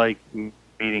was it like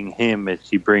meeting him as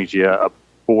he brings you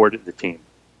aboard the team?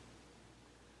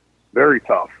 Very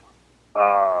tough.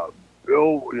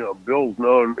 Bill's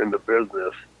known in the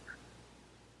business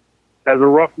as a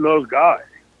rough-nosed guy.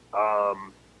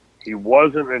 He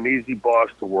wasn't an easy boss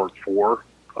to work for.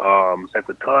 At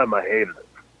the time, I hated it.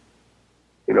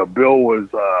 Bill was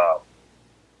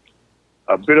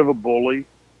a bit of a bully.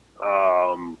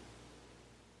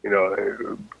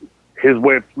 His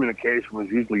way of communication was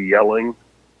usually yelling.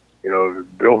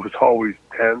 Bill was always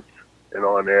tense and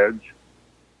on edge.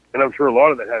 And I'm sure a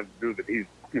lot of that had to do that he's,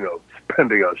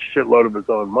 spending a shitload of his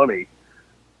own money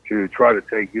to try to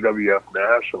take UWF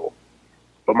national.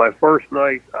 But my first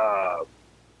night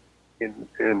in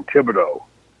Thibodaux,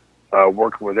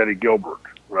 working with Eddie Gilbert,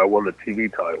 when I won the TV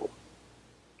title,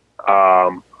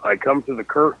 I come to the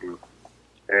curtain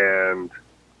and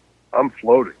I'm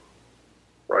floating,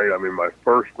 right? I mean, my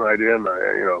first night in,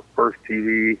 first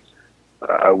TV,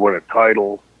 I win a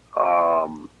title.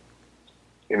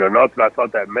 Not that I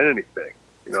thought that meant anything,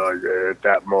 at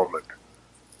that moment.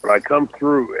 But I come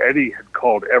through, Eddie had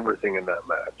called everything in that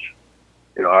match.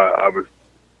 I was,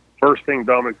 first thing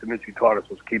Dominic Danucci taught us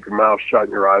was keep your mouth shut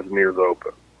and your eyes and ears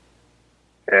open.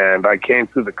 And I came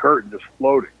through the curtain just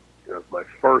floating. It was my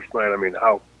first night. I mean,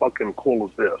 how fucking cool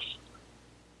is this?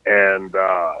 And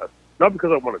not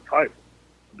because I won a title,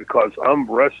 because I'm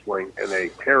wrestling in a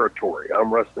territory.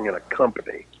 I'm wrestling in a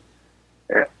company,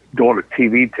 doing a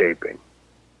TV taping.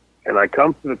 And I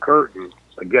come to the curtain,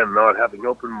 again, not having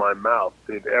opened my mouth,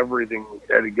 did everything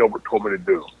Eddie Gilbert told me to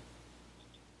do.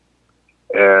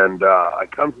 And I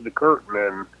come to the curtain,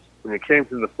 and when it came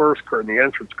to the first curtain, the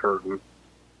entrance curtain,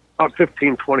 about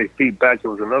 15, 20 feet back, there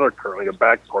was another curtain, like a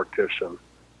back partition.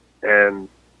 And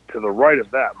to the right of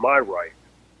that, my right,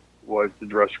 was the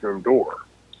dressing room door.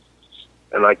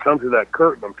 And I come to that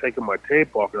curtain, I'm taking my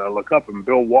tape off, and I look up, and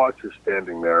Bill Watts is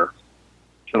standing there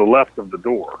to the left of the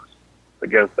door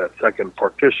against that second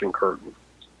partition curtain.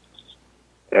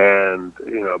 And,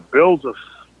 Bill's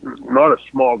not a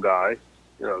small guy,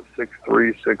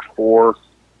 6'3", 6'4".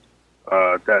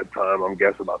 At that time, I'm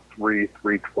guessing about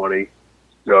 320.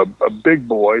 A big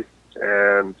boy,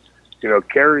 and,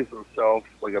 carries himself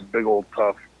like a big old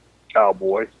tough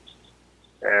cowboy.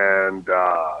 And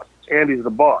he's the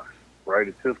boss, right?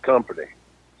 It's his company.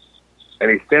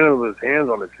 And he's standing with his hands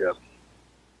on his hips.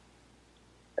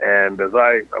 And as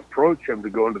I approach him to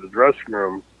go into the dressing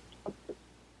room,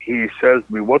 he says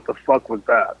to me, "What the fuck was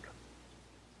that?"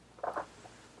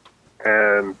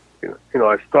 And,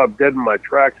 I stopped dead in my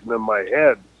tracks, and in my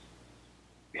head,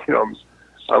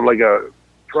 I'm like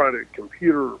trying to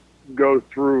computer go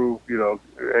through,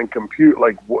 and compute,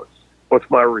 like, what's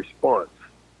my response?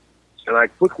 And I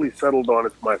quickly settled on,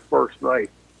 it's my first night.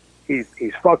 He's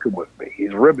fucking with me.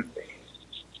 He's ribbing me.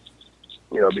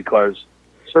 Because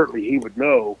certainly he would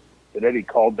know that Eddie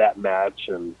called that match,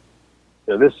 and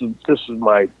this is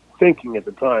my thinking at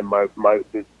the time,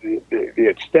 the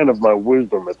extent of my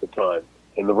wisdom at the time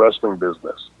in the wrestling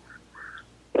business.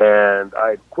 And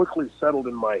I quickly settled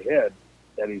in my head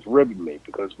that he's ribbing me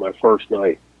because it's my first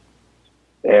night.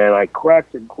 And I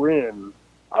cracked a grin.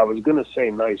 I was going to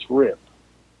say nice rib.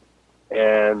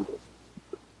 And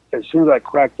as soon as I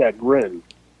cracked that grin,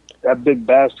 that big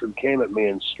bastard came at me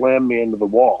and slammed me into the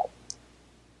wall.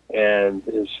 And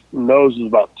his nose is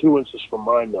about 2 inches from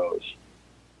my nose.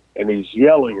 And he's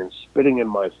yelling and spitting in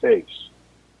my face,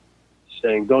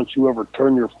 saying, "Don't you ever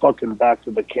turn your fucking back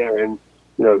to the camera," and,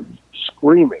 you know,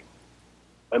 screaming.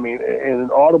 I mean, in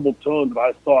an audible tone that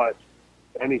I thought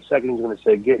any second he's going to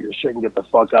say, "Get your shit and get the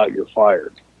fuck out, you're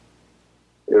fired."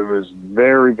 It was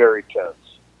very, very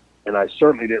tense, and I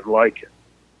certainly didn't like it.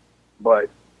 But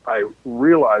I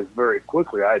realized very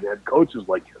quickly I had had coaches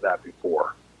like that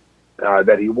before,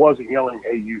 that he wasn't yelling,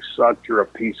 "Hey, you suck, you're a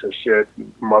piece of shit, you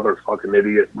motherfucking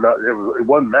idiot." No, it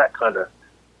wasn't that kind of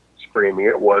screaming.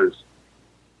 It was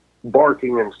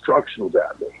barking instructions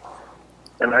at me.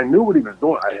 And I knew what he was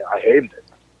doing. I hated it.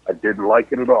 I didn't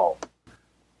like it at all.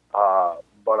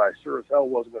 But I sure as hell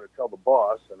wasn't going to tell the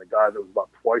boss and a guy that was about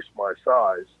twice my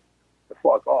size to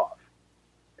fuck off.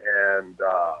 And,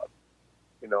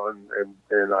 you know,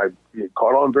 and I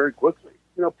caught on very quickly.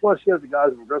 You know, plus you have the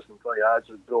guys in the dressing room telling you, it's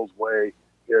just Bill's way.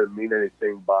 He doesn't mean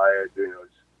anything by it. You know,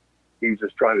 he's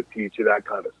just trying to teach you, that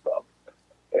kind of stuff.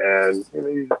 And, you know,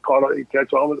 you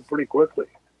catch on with it pretty quickly.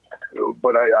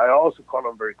 But I also caught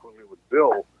on very quickly with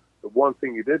Bill. The one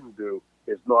thing he didn't do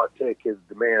is not take his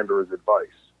demand or his advice.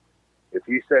 If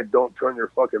he said, "Don't turn your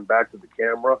fucking back to the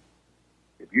camera,"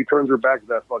 if you turn your back to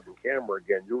that fucking camera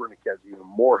again, you're going to catch even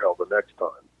more hell the next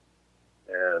time.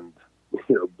 And,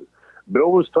 you know,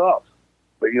 Bill was tough.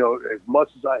 But, you know, as much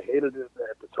as I hated it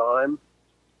at the time,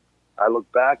 I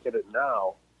look back at it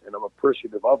now and I'm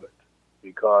appreciative of it.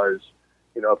 Because,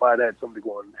 you know, if I'd had somebody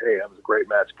going, "Hey, that was a great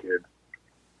match, kid,"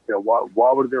 you know,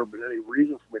 why would there have been any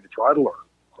reason for me to try to learn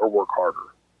or work harder?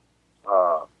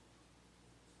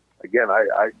 Again,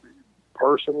 I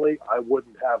personally, I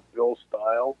wouldn't have Bill's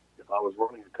style if I was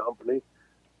running a company.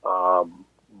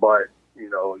 But, you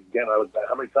know, again,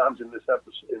 how many times in this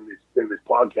episode, in these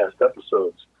podcast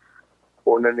episodes,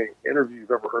 or in any interview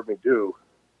you've ever heard me do,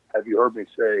 have you heard me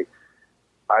say,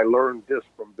 "I learned this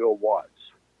from Bill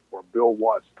Watts," or "Bill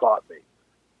Watts taught me"?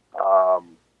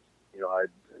 You know,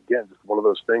 again, just one of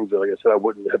those things that, like I said, I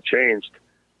wouldn't have changed,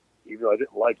 even though I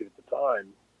didn't like it at the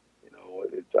time. You know,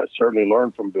 I certainly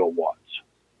learned from Bill Watts.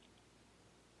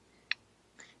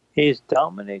 Is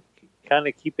Dominic kind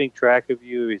of keeping track of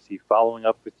you? Is he following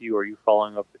up with you? Are you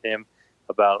following up with him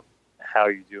about how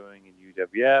you're doing in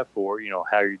UWF, or, you know,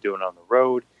 how you're doing on the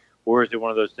road? Or is it one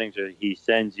of those things that he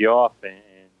sends you off and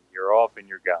you're off and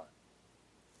you're gone?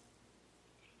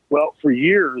 Well, for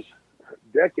years,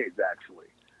 decades actually,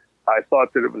 I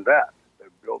thought that it was that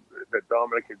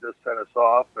Dominic had just sent us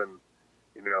off and,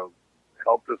 you know,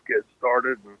 helped us get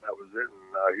started, and that was it,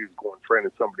 and he was going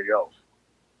training somebody else.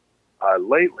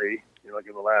 Lately, you know, like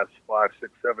in the last 5,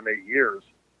 6, 7, 8 years,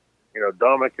 you know,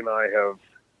 Dominic and I have,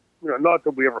 you know, not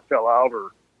that we ever fell out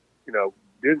or, you know,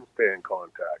 didn't stay in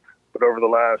contact, but over the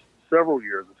last several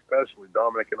years, especially,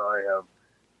 Dominic and I have,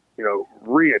 you know,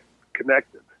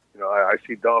 reconnected. You know, I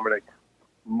see Dominic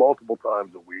multiple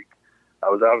times a week. I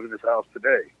was out at his house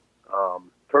today.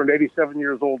 Turned 87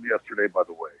 years old yesterday, by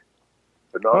the way.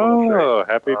 Oh,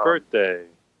 happy birthday.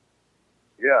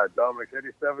 Yeah, Dominic's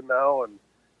 87 now, and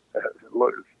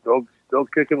look, still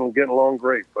kicking and getting along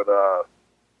great. But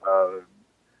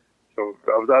so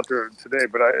I was out there today.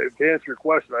 But to answer your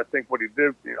question, I think what he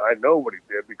did, you know, I know what he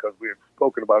did because we had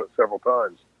spoken about it several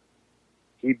times.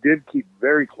 He did keep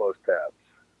very close tabs.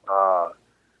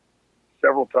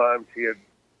 Several times he had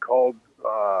called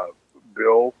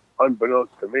Bill,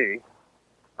 unbeknownst to me,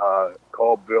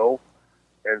 called Bill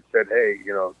and said, "Hey,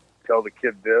 you know, tell the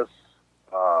kid this."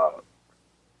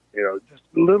 You know, just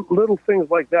little things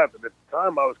like that. But at the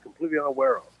time, I was completely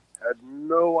unaware of. Had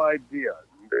no idea.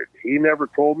 He never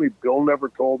told me. Bill never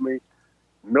told me.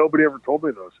 Nobody ever told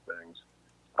me those things.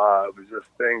 It was just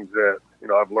things that, you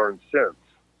know, I've learned since.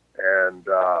 And,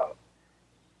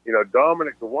 you know,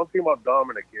 Dominic, the one thing about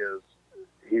Dominic is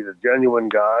he's a genuine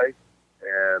guy.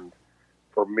 And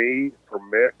for me, for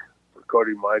Mick, for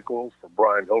Cody Michaels, for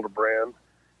Brian Hildebrand,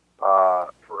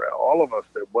 for all of us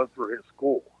that went through his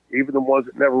school, even the ones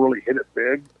that never really hit it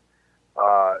big,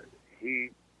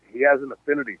 he has an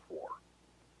affinity for.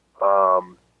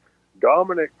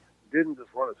 Dominic didn't just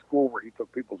run a school where he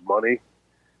took people's money.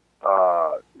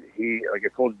 He, like I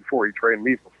told you before, he trained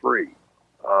me for free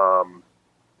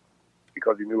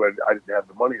because he knew I didn't have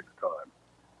the money at the time.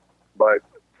 But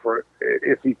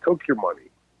if he took your money,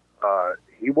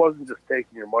 he wasn't just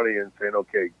taking your money and saying,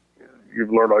 "Okay,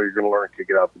 you've learned all you're going to learn, kick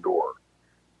it out the door."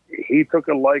 He took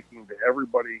a liking to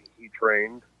everybody he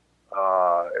trained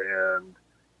and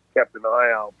kept an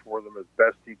eye out for them as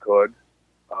best he could.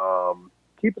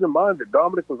 Keeping in mind that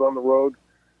Dominic was on the road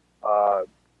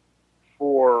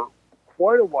for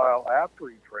quite a while after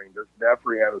he trained us, and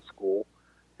after he had a school,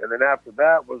 and then after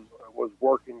that was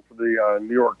working for the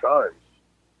New York Times.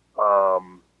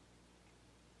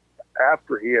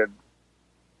 After he had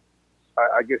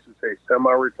I guess you'd say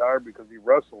semi-retired because he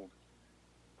wrestled,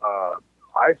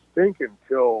 I think,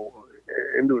 until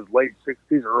into his late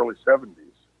 60s or early 70s.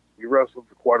 He wrestled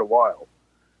for quite a while.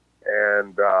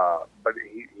 And but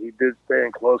he did stay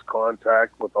in close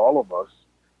contact with all of us.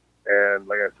 And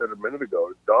like I said a minute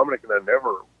ago, Dominic and I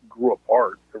never grew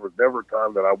apart. There was never a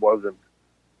time that I wasn't,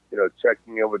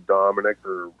 checking in with Dominic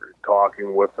or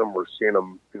talking with him or seeing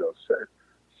him,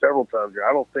 several times.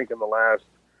 I don't think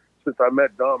since I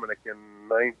met Dominic in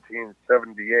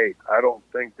 1978, I don't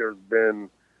think there's been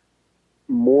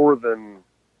more than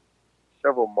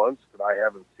several months that I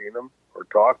haven't seen him or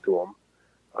talked to him.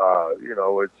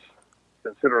 It's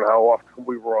considering how often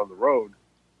we were on the road,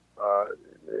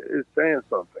 it's saying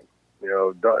something.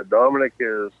 Dominic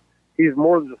he's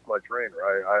more than just my trainer.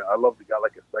 I love the guy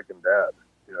like a second dad.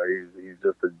 He's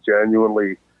just a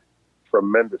genuinely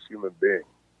tremendous human being.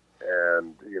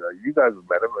 And, you guys have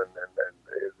met him,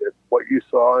 and what you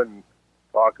saw in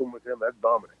talking with him, that's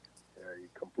Dominic. He's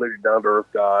a completely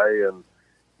down-to-earth guy, and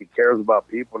he cares about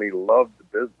people, and he loves the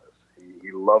business.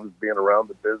 He loves being around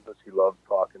the business. He loves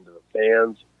talking to the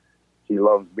fans. He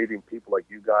loves meeting people like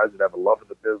you guys that have a love of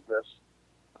the business.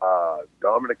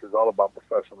 Dominic is all about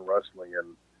professional wrestling,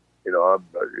 and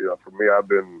for me, I've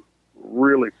been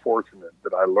really fortunate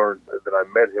that I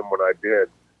met him when I did,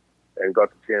 and got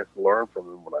the chance to learn from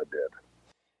him when I did.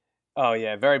 Oh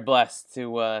yeah, very blessed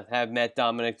to have met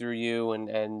Dominic through you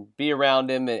and be around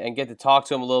him and get to talk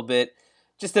to him a little bit.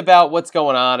 Just about what's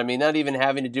going on. I mean, not even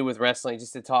having to do with wrestling,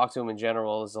 just to talk to him in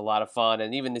general is a lot of fun.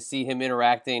 And even to see him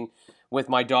interacting with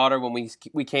my daughter when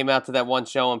we came out to that one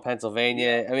show in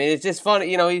Pennsylvania. I mean, it's just fun.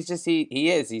 He's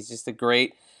just a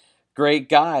great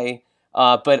guy.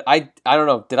 But I don't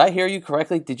know. Did I hear you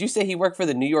correctly? Did you say he worked for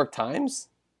the New York Times?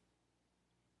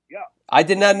 Yeah. I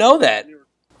did not know that.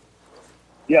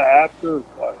 Yeah, after,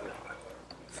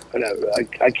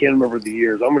 I can't remember the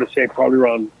years. I'm going to say probably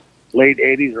around late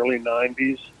 80s, early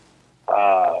 90s,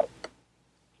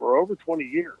 for over 20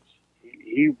 years.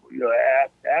 He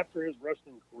after his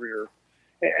wrestling career,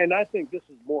 and I think this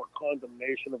is more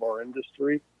condemnation of our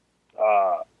industry.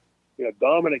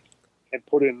 Dominic had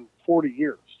put in 40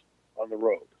 years on the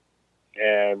road,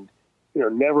 and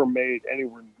never made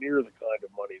anywhere near the kind of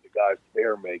money the guys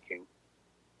they're making.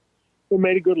 He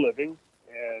made a good living,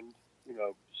 and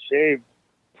saved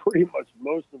pretty much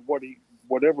most of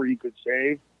whatever he could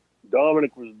save.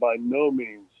 Dominic was by no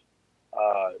means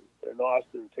an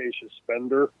ostentatious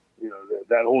spender.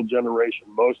 That whole generation,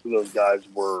 most of those guys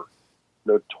were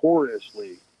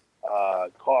notoriously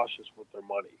cautious with their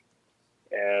money.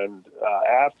 And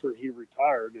after he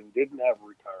retired and didn't have a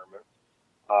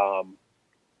retirement,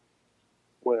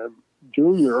 when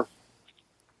Junior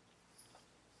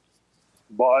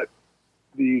bought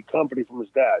the company from his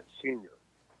dad, Senior,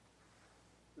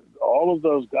 all of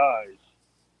those guys,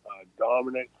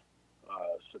 Dominic,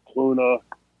 Cicluna,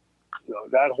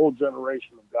 that whole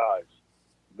generation of guys,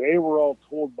 they were all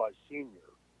told by Senior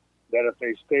that if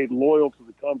they stayed loyal to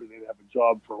the company, they'd have a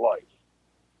job for life.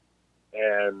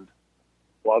 And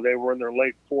while they were in their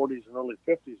late 40s and early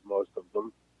 50s, most of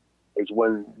them, is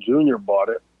when Junior bought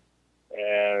it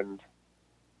and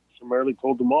summarily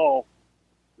told them all,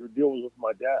 your deal was with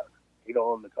my dad. He don't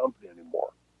own the company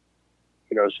anymore.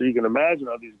 So you can imagine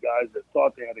how these guys that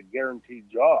thought they had a guaranteed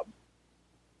job,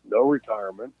 no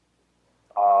retirement,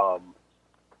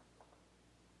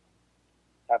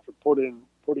 after putting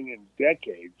in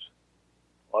decades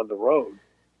on the road,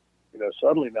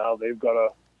 suddenly now they've got to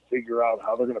figure out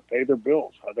how they're going to pay their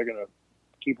bills, how they're going to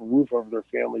keep a roof over their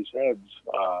families' heads,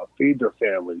 feed their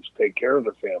families, take care of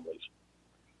their families.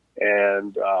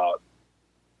 And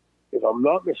if I'm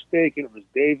not mistaken, it was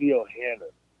Davey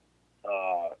O'Hannon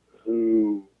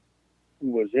who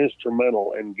was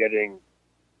instrumental in getting,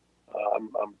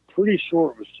 I'm pretty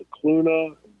sure it was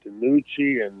Cicluna,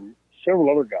 DiNucci, and several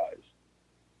other guys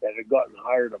that had gotten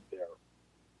hired up there.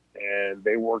 And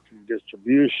they worked in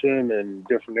distribution and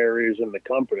different areas in the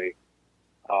company.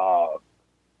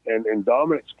 And in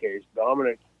Dominic's case,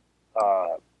 Dominic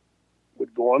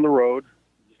would go on the road,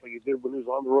 just like he did when he was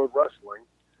on the road wrestling.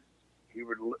 He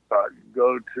would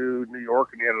go to New York,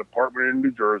 and he had an apartment in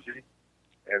New Jersey,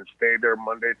 and stayed there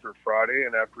Monday through Friday.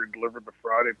 And after he delivered the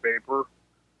Friday paper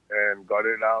and got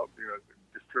it out,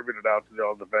 distributed out to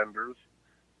all the vendors,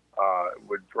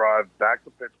 would drive back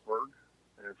to Pittsburgh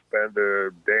and spend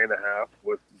a day and a half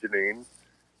with Janine,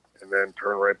 and then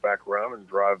turn right back around and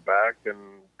drive back in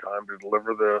time to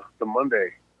deliver the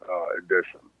Monday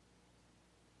edition.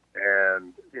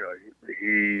 And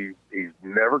he's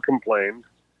never complained.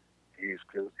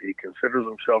 He considers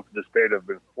himself to this day to have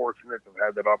been fortunate to have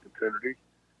had that opportunity.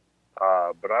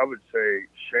 But I would say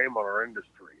shame on our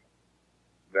industry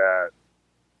that,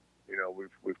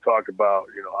 we've talked about,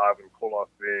 Ivan Koloff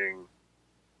being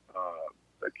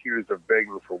accused of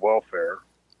begging for welfare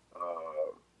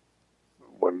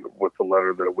with the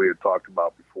letter that we had talked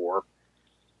about before,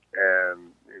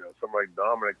 and somebody like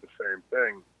Dominic, the same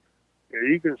thing.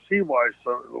 You can see why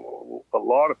a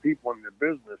lot of people in the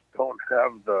business don't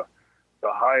have the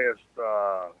highest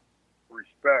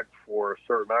respect for a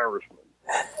certain Irishman.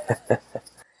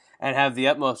 And have the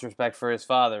utmost respect for his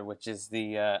father, which is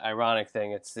the ironic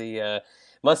thing. It's the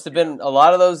must have been a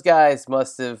lot of those guys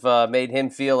must have made him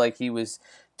feel like he was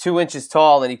 2 inches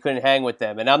tall and he couldn't hang with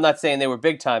them. And I'm not saying they were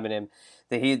big timing him.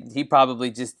 That he probably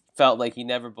just felt like he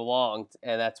never belonged,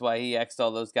 and that's why he X'd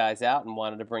all those guys out and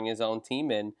wanted to bring his own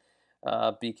team in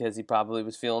because he probably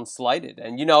was feeling slighted.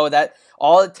 And that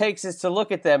all it takes is to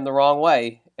look at them the wrong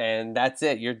way, and that's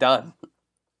it. You're done.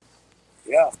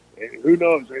 Yeah, and who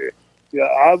knows? Yeah,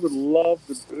 I would love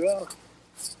to.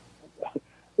 Let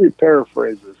me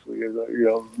paraphrase this,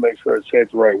 make sure I say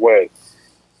it the right way.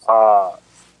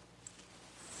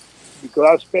 Because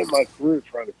I've spent my career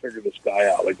trying to figure this guy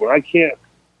out. Like, when I can't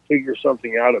figure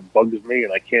something out, it bugs me,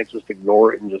 and I can't just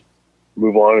ignore it and just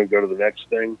move on and go to the next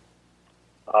thing.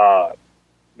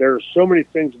 There are so many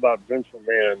things about Vince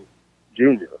McMahon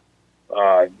Jr.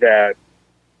 That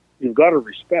you've got to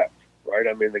respect, right?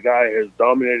 I mean, the guy has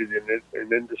dominated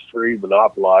an industry,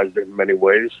 monopolized it in many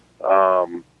ways.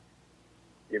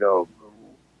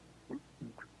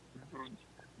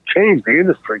 Changed the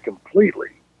industry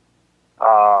completely.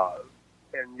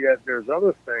 And yet there's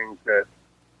other things that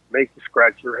make you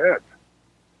scratch your head.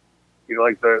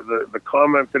 Like the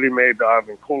comment that he made to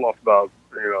Ivan Koloff about,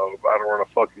 I don't run a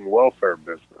fucking welfare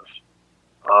business.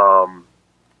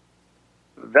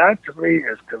 That to me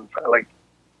is like,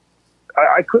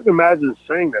 I couldn't imagine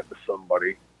saying that to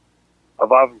somebody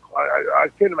of Ivan. I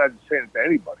can't imagine saying it to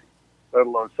anybody, let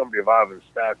alone somebody of Ivan's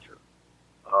stature.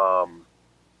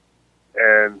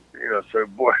 So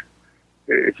boy,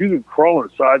 if you could crawl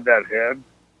inside that head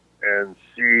and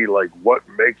see like what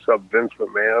makes up Vince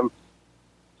McMahon,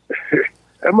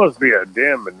 that must be a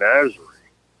damn menagerie.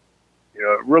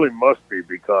 It really must be,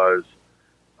 because,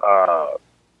 and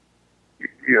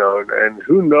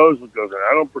who knows what goes on.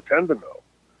 I don't pretend to know.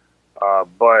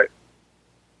 But,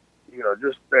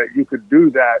 just that you could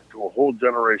do that to a whole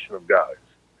generation of guys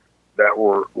that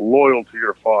were loyal to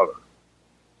your father,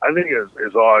 I think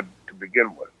is odd to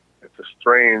begin with. It's a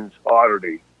strange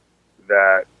oddity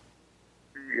that,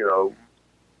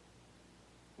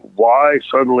 why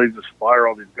suddenly just fire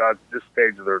all these guys at this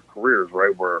stage of their careers,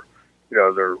 right, where,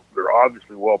 they're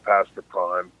obviously well past their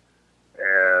prime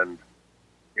and,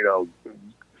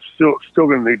 still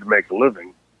going to need to make a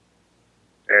living.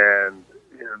 And,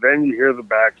 then you hear the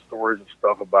backstories and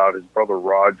stuff about his brother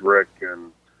Roderick,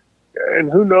 and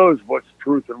who knows what's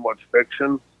truth and what's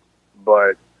fiction.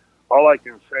 But all I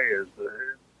can say is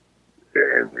the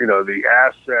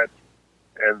asset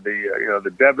and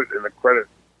the debit and the credit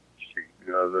sheet. If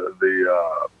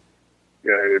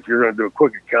you're going to do a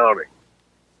quick accounting,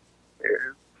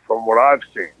 from what I've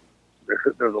seen,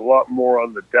 there's a lot more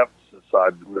on the deficit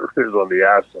side than there is on the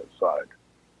asset side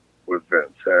with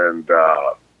Vince. And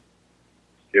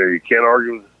you can't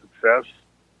argue with his success,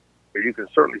 but you can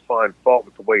certainly find fault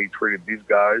with the way he treated these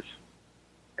guys.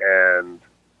 And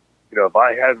if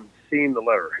I hadn't seen the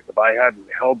letter, if I hadn't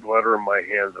held the letter in my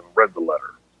hands and read the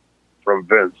letter from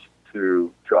Vince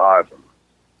to Ivan,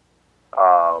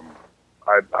 I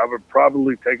would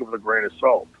probably take it with a grain of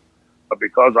salt. But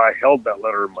because I held that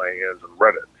letter in my hands and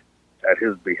read it at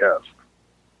his behest,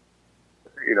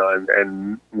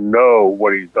 and know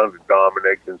what he's done to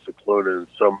Dominic and Cicluna and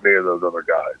so many of those other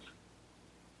guys,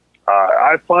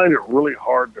 I find it really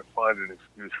hard to find an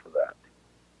excuse for that.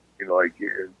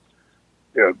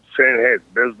 Saying, hey, it's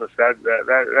business,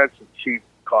 that's a cheap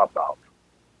cop-out.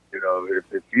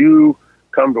 If you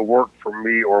come to work for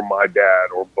me or my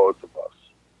dad or both of us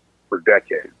for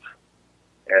decades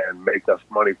and make us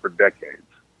money for decades,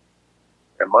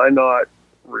 am I not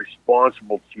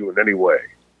responsible to you in any way?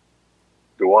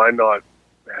 Do I not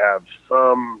have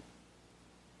some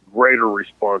greater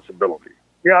responsibility?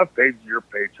 Yeah, I've paid your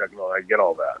paycheck and all, I get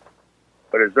all that.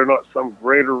 But is there not some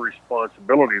greater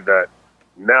responsibility that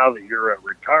now that you're at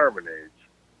retirement age,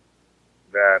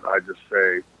 that I just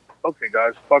say, okay,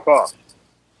 guys, fuck off.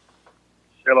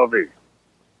 C'est la vie.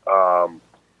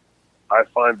 I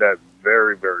find that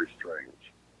very, very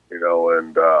strange,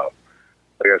 and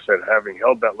like I said, having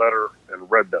held that letter and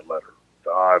read that letter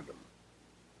to Ivan,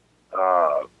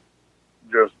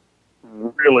 just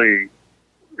really,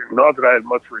 not that I had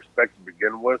much respect to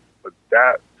begin with, but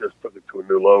that just took it to a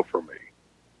new low for me.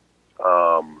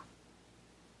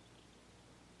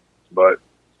 But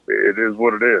it is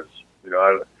what it is.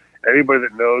 Anybody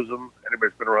that knows him, anybody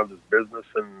that's been around this business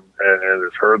and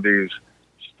has heard these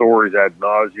stories ad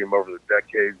nauseum over the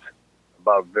decades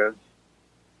about Vince,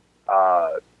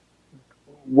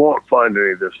 won't find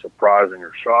any of this surprising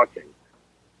or shocking.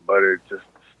 But it just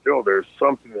still, there's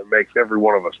something that makes every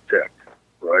one of us tick,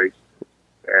 right?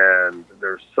 And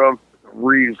there's some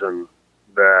reason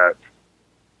that,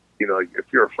 if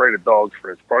you're afraid of dogs,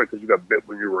 for instance, probably because you got bit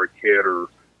when you were a kid or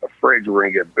afraid you were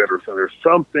going to get bit or something. There's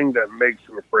something that makes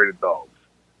him afraid of dogs.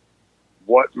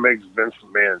 What makes Vince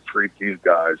McMahon treat these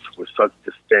guys with such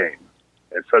disdain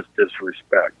and such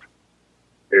disrespect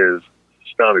is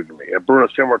astounding to me. At Bruno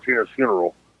Sammartino's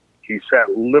funeral, he sat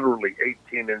literally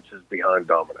 18 inches behind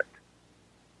Dominic,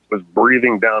 was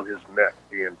breathing down his neck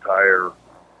the entire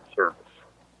service.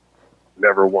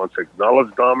 Never once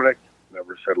acknowledged Dominic,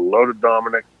 never said hello to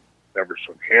Dominic, never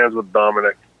shook hands with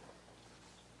Dominic.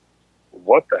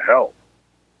 What the hell?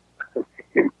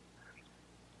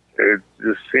 It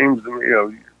just seems to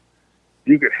me,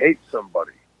 you could hate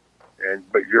somebody,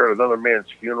 but you're at another man's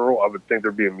funeral. I would think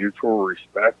there'd be a mutual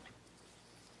respect,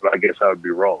 but I guess I would be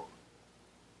wrong.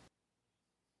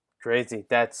 Crazy.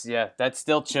 That's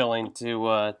still chilling to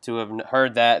have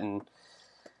heard that, and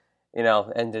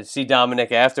and to see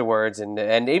Dominic afterwards,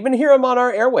 and even hear him on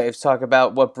our airwaves talk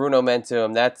about what Bruno meant to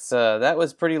him. That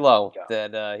was pretty low,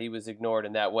 that he was ignored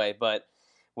in that way. But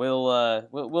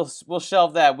we'll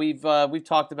shelve that. We've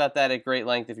talked about that at great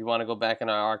length. If you want to go back in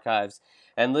our archives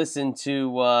and listen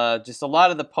to just a lot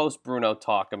of the post Bruno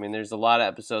talk. I mean, there's a lot of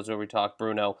episodes where we talk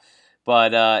Bruno,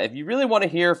 but if you really want to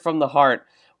hear from the heart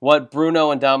what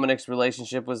Bruno and Dominic's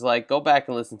relationship was like, go back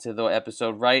and listen to the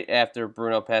episode right after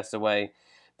Bruno passed away,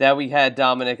 that we had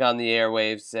Dominic on the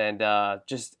airwaves, and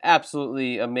just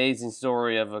absolutely amazing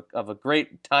story of a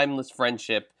great timeless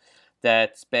friendship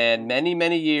that spanned many,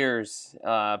 many years,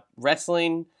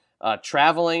 wrestling,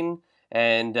 traveling,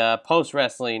 and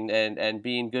post-wrestling, and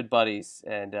being good buddies.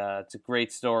 And it's a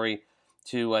great story,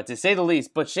 to say the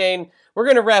least. But Shane, we're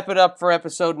going to wrap it up for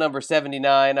episode number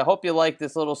 79. I hope you like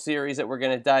this little series that we're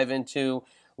going to dive into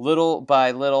little by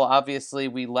little. Obviously,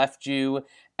 we left you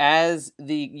as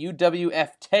the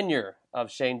UWF tenure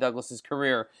of Shane Douglas's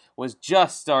career was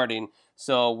just starting.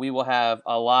 So we will have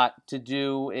a lot to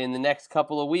do in the next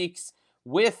couple of weeks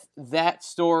with that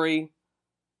story.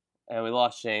 And we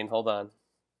lost Shane. Hold on.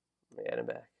 Let me add him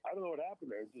back. I don't know what happened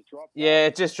there. It just dropped. Yeah,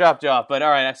 it just dropped off. But all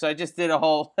right, so I just did a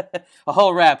whole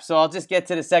wrap. So I'll just get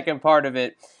to the second part of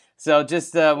it. So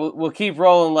just we'll keep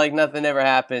rolling like nothing ever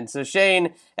happened. So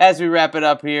Shane, as we wrap it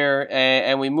up here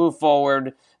and we move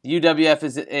forward, the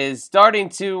UWF is starting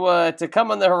to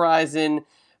come on the horizon,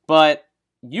 but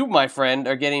you, my friend,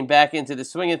 are getting back into the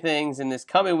swing of things. And this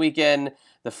coming weekend,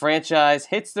 the franchise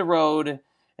hits the road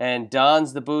and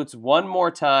dons the boots one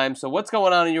more time. So what's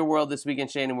going on in your world this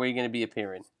weekend, Shane, and where are you going to be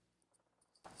appearing?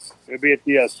 It'll be at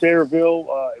the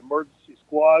Sayreville Emergency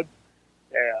Squad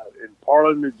in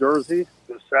Parlin, New Jersey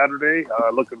this Saturday.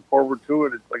 Looking forward to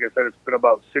it. Like I said, it's been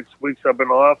about 6 weeks I've been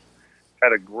off.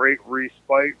 Had a great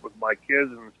respite with my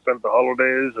kids and spent the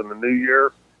holidays and the New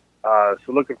Year.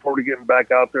 So looking forward to getting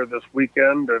back out there this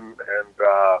weekend. And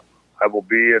I will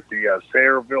be at the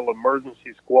Sayreville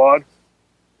Emergency Squad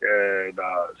at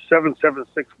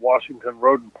 776 Washington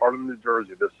Road in Parlin, New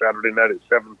Jersey this Saturday night at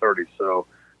 7:30. So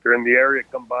if you're in the area,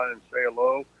 come by and say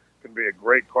hello. It's going to be a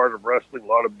great card of wrestling, a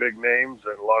lot of big names,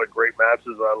 and a lot of great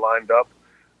matches lined up.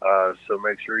 So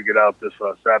make sure you get out this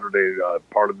Saturday,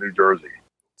 Parlin, New Jersey.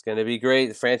 It's going to be great.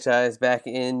 The franchise back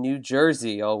in New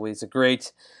Jersey. Always a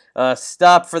great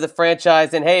stop for the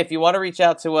franchise. And hey, if you want to reach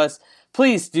out to us,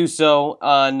 please do so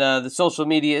on the social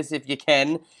medias if you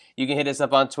can. You can hit us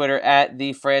up on Twitter at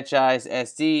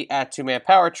TheFranchiseSD, at 2Man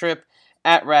Power Trip,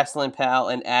 at Wrestling Pal,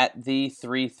 and at the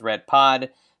 3 Threat Pod.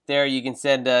 There you can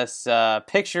send us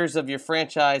pictures of your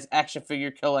franchise action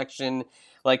figure collection,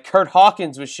 like Kurt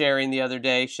Hawkins was sharing the other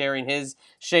day, sharing his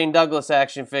Shane Douglas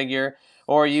action figure.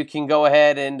 Or you can go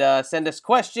ahead and send us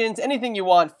questions, anything you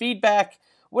want, feedback,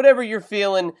 whatever you're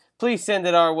feeling, please send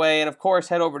it our way. And, of course,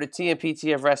 head over to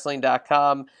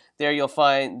tmptfwrestling.com. There you'll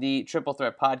find the Triple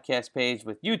Threat podcast page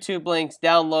with YouTube links,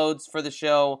 downloads for the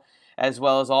show, as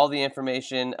well as all the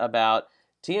information about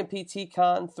TMPT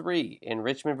Con 3 in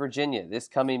Richmond, Virginia, this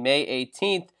coming May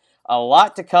 18th. A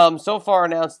lot to come. So far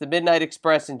announced the Midnight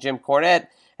Express and Jim Cornette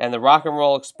and the Rock and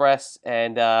Roll Express,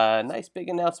 and a nice big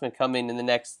announcement coming in the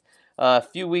next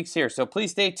few weeks here. So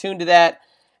please stay tuned to that.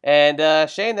 And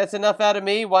Shane, that's enough out of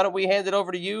me. Why don't we hand it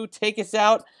over to you? Take us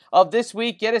out of this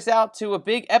week. Get us out to a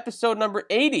big episode number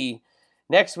 80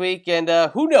 next week. And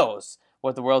who knows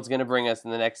what the world's going to bring us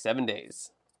in the next 7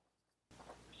 days.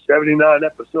 79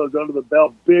 episodes under the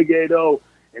belt. Big 8-0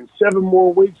 In 7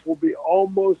 more weeks, we'll be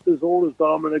almost as old as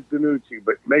Dominic DeNucci.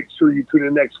 But make sure you tune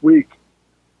in next week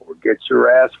or get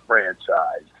your ass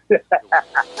franchised.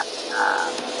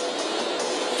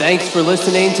 Thanks for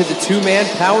listening to the two-man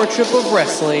power trip of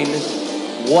wrestling.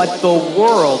 What the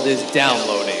world is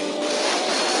downloading.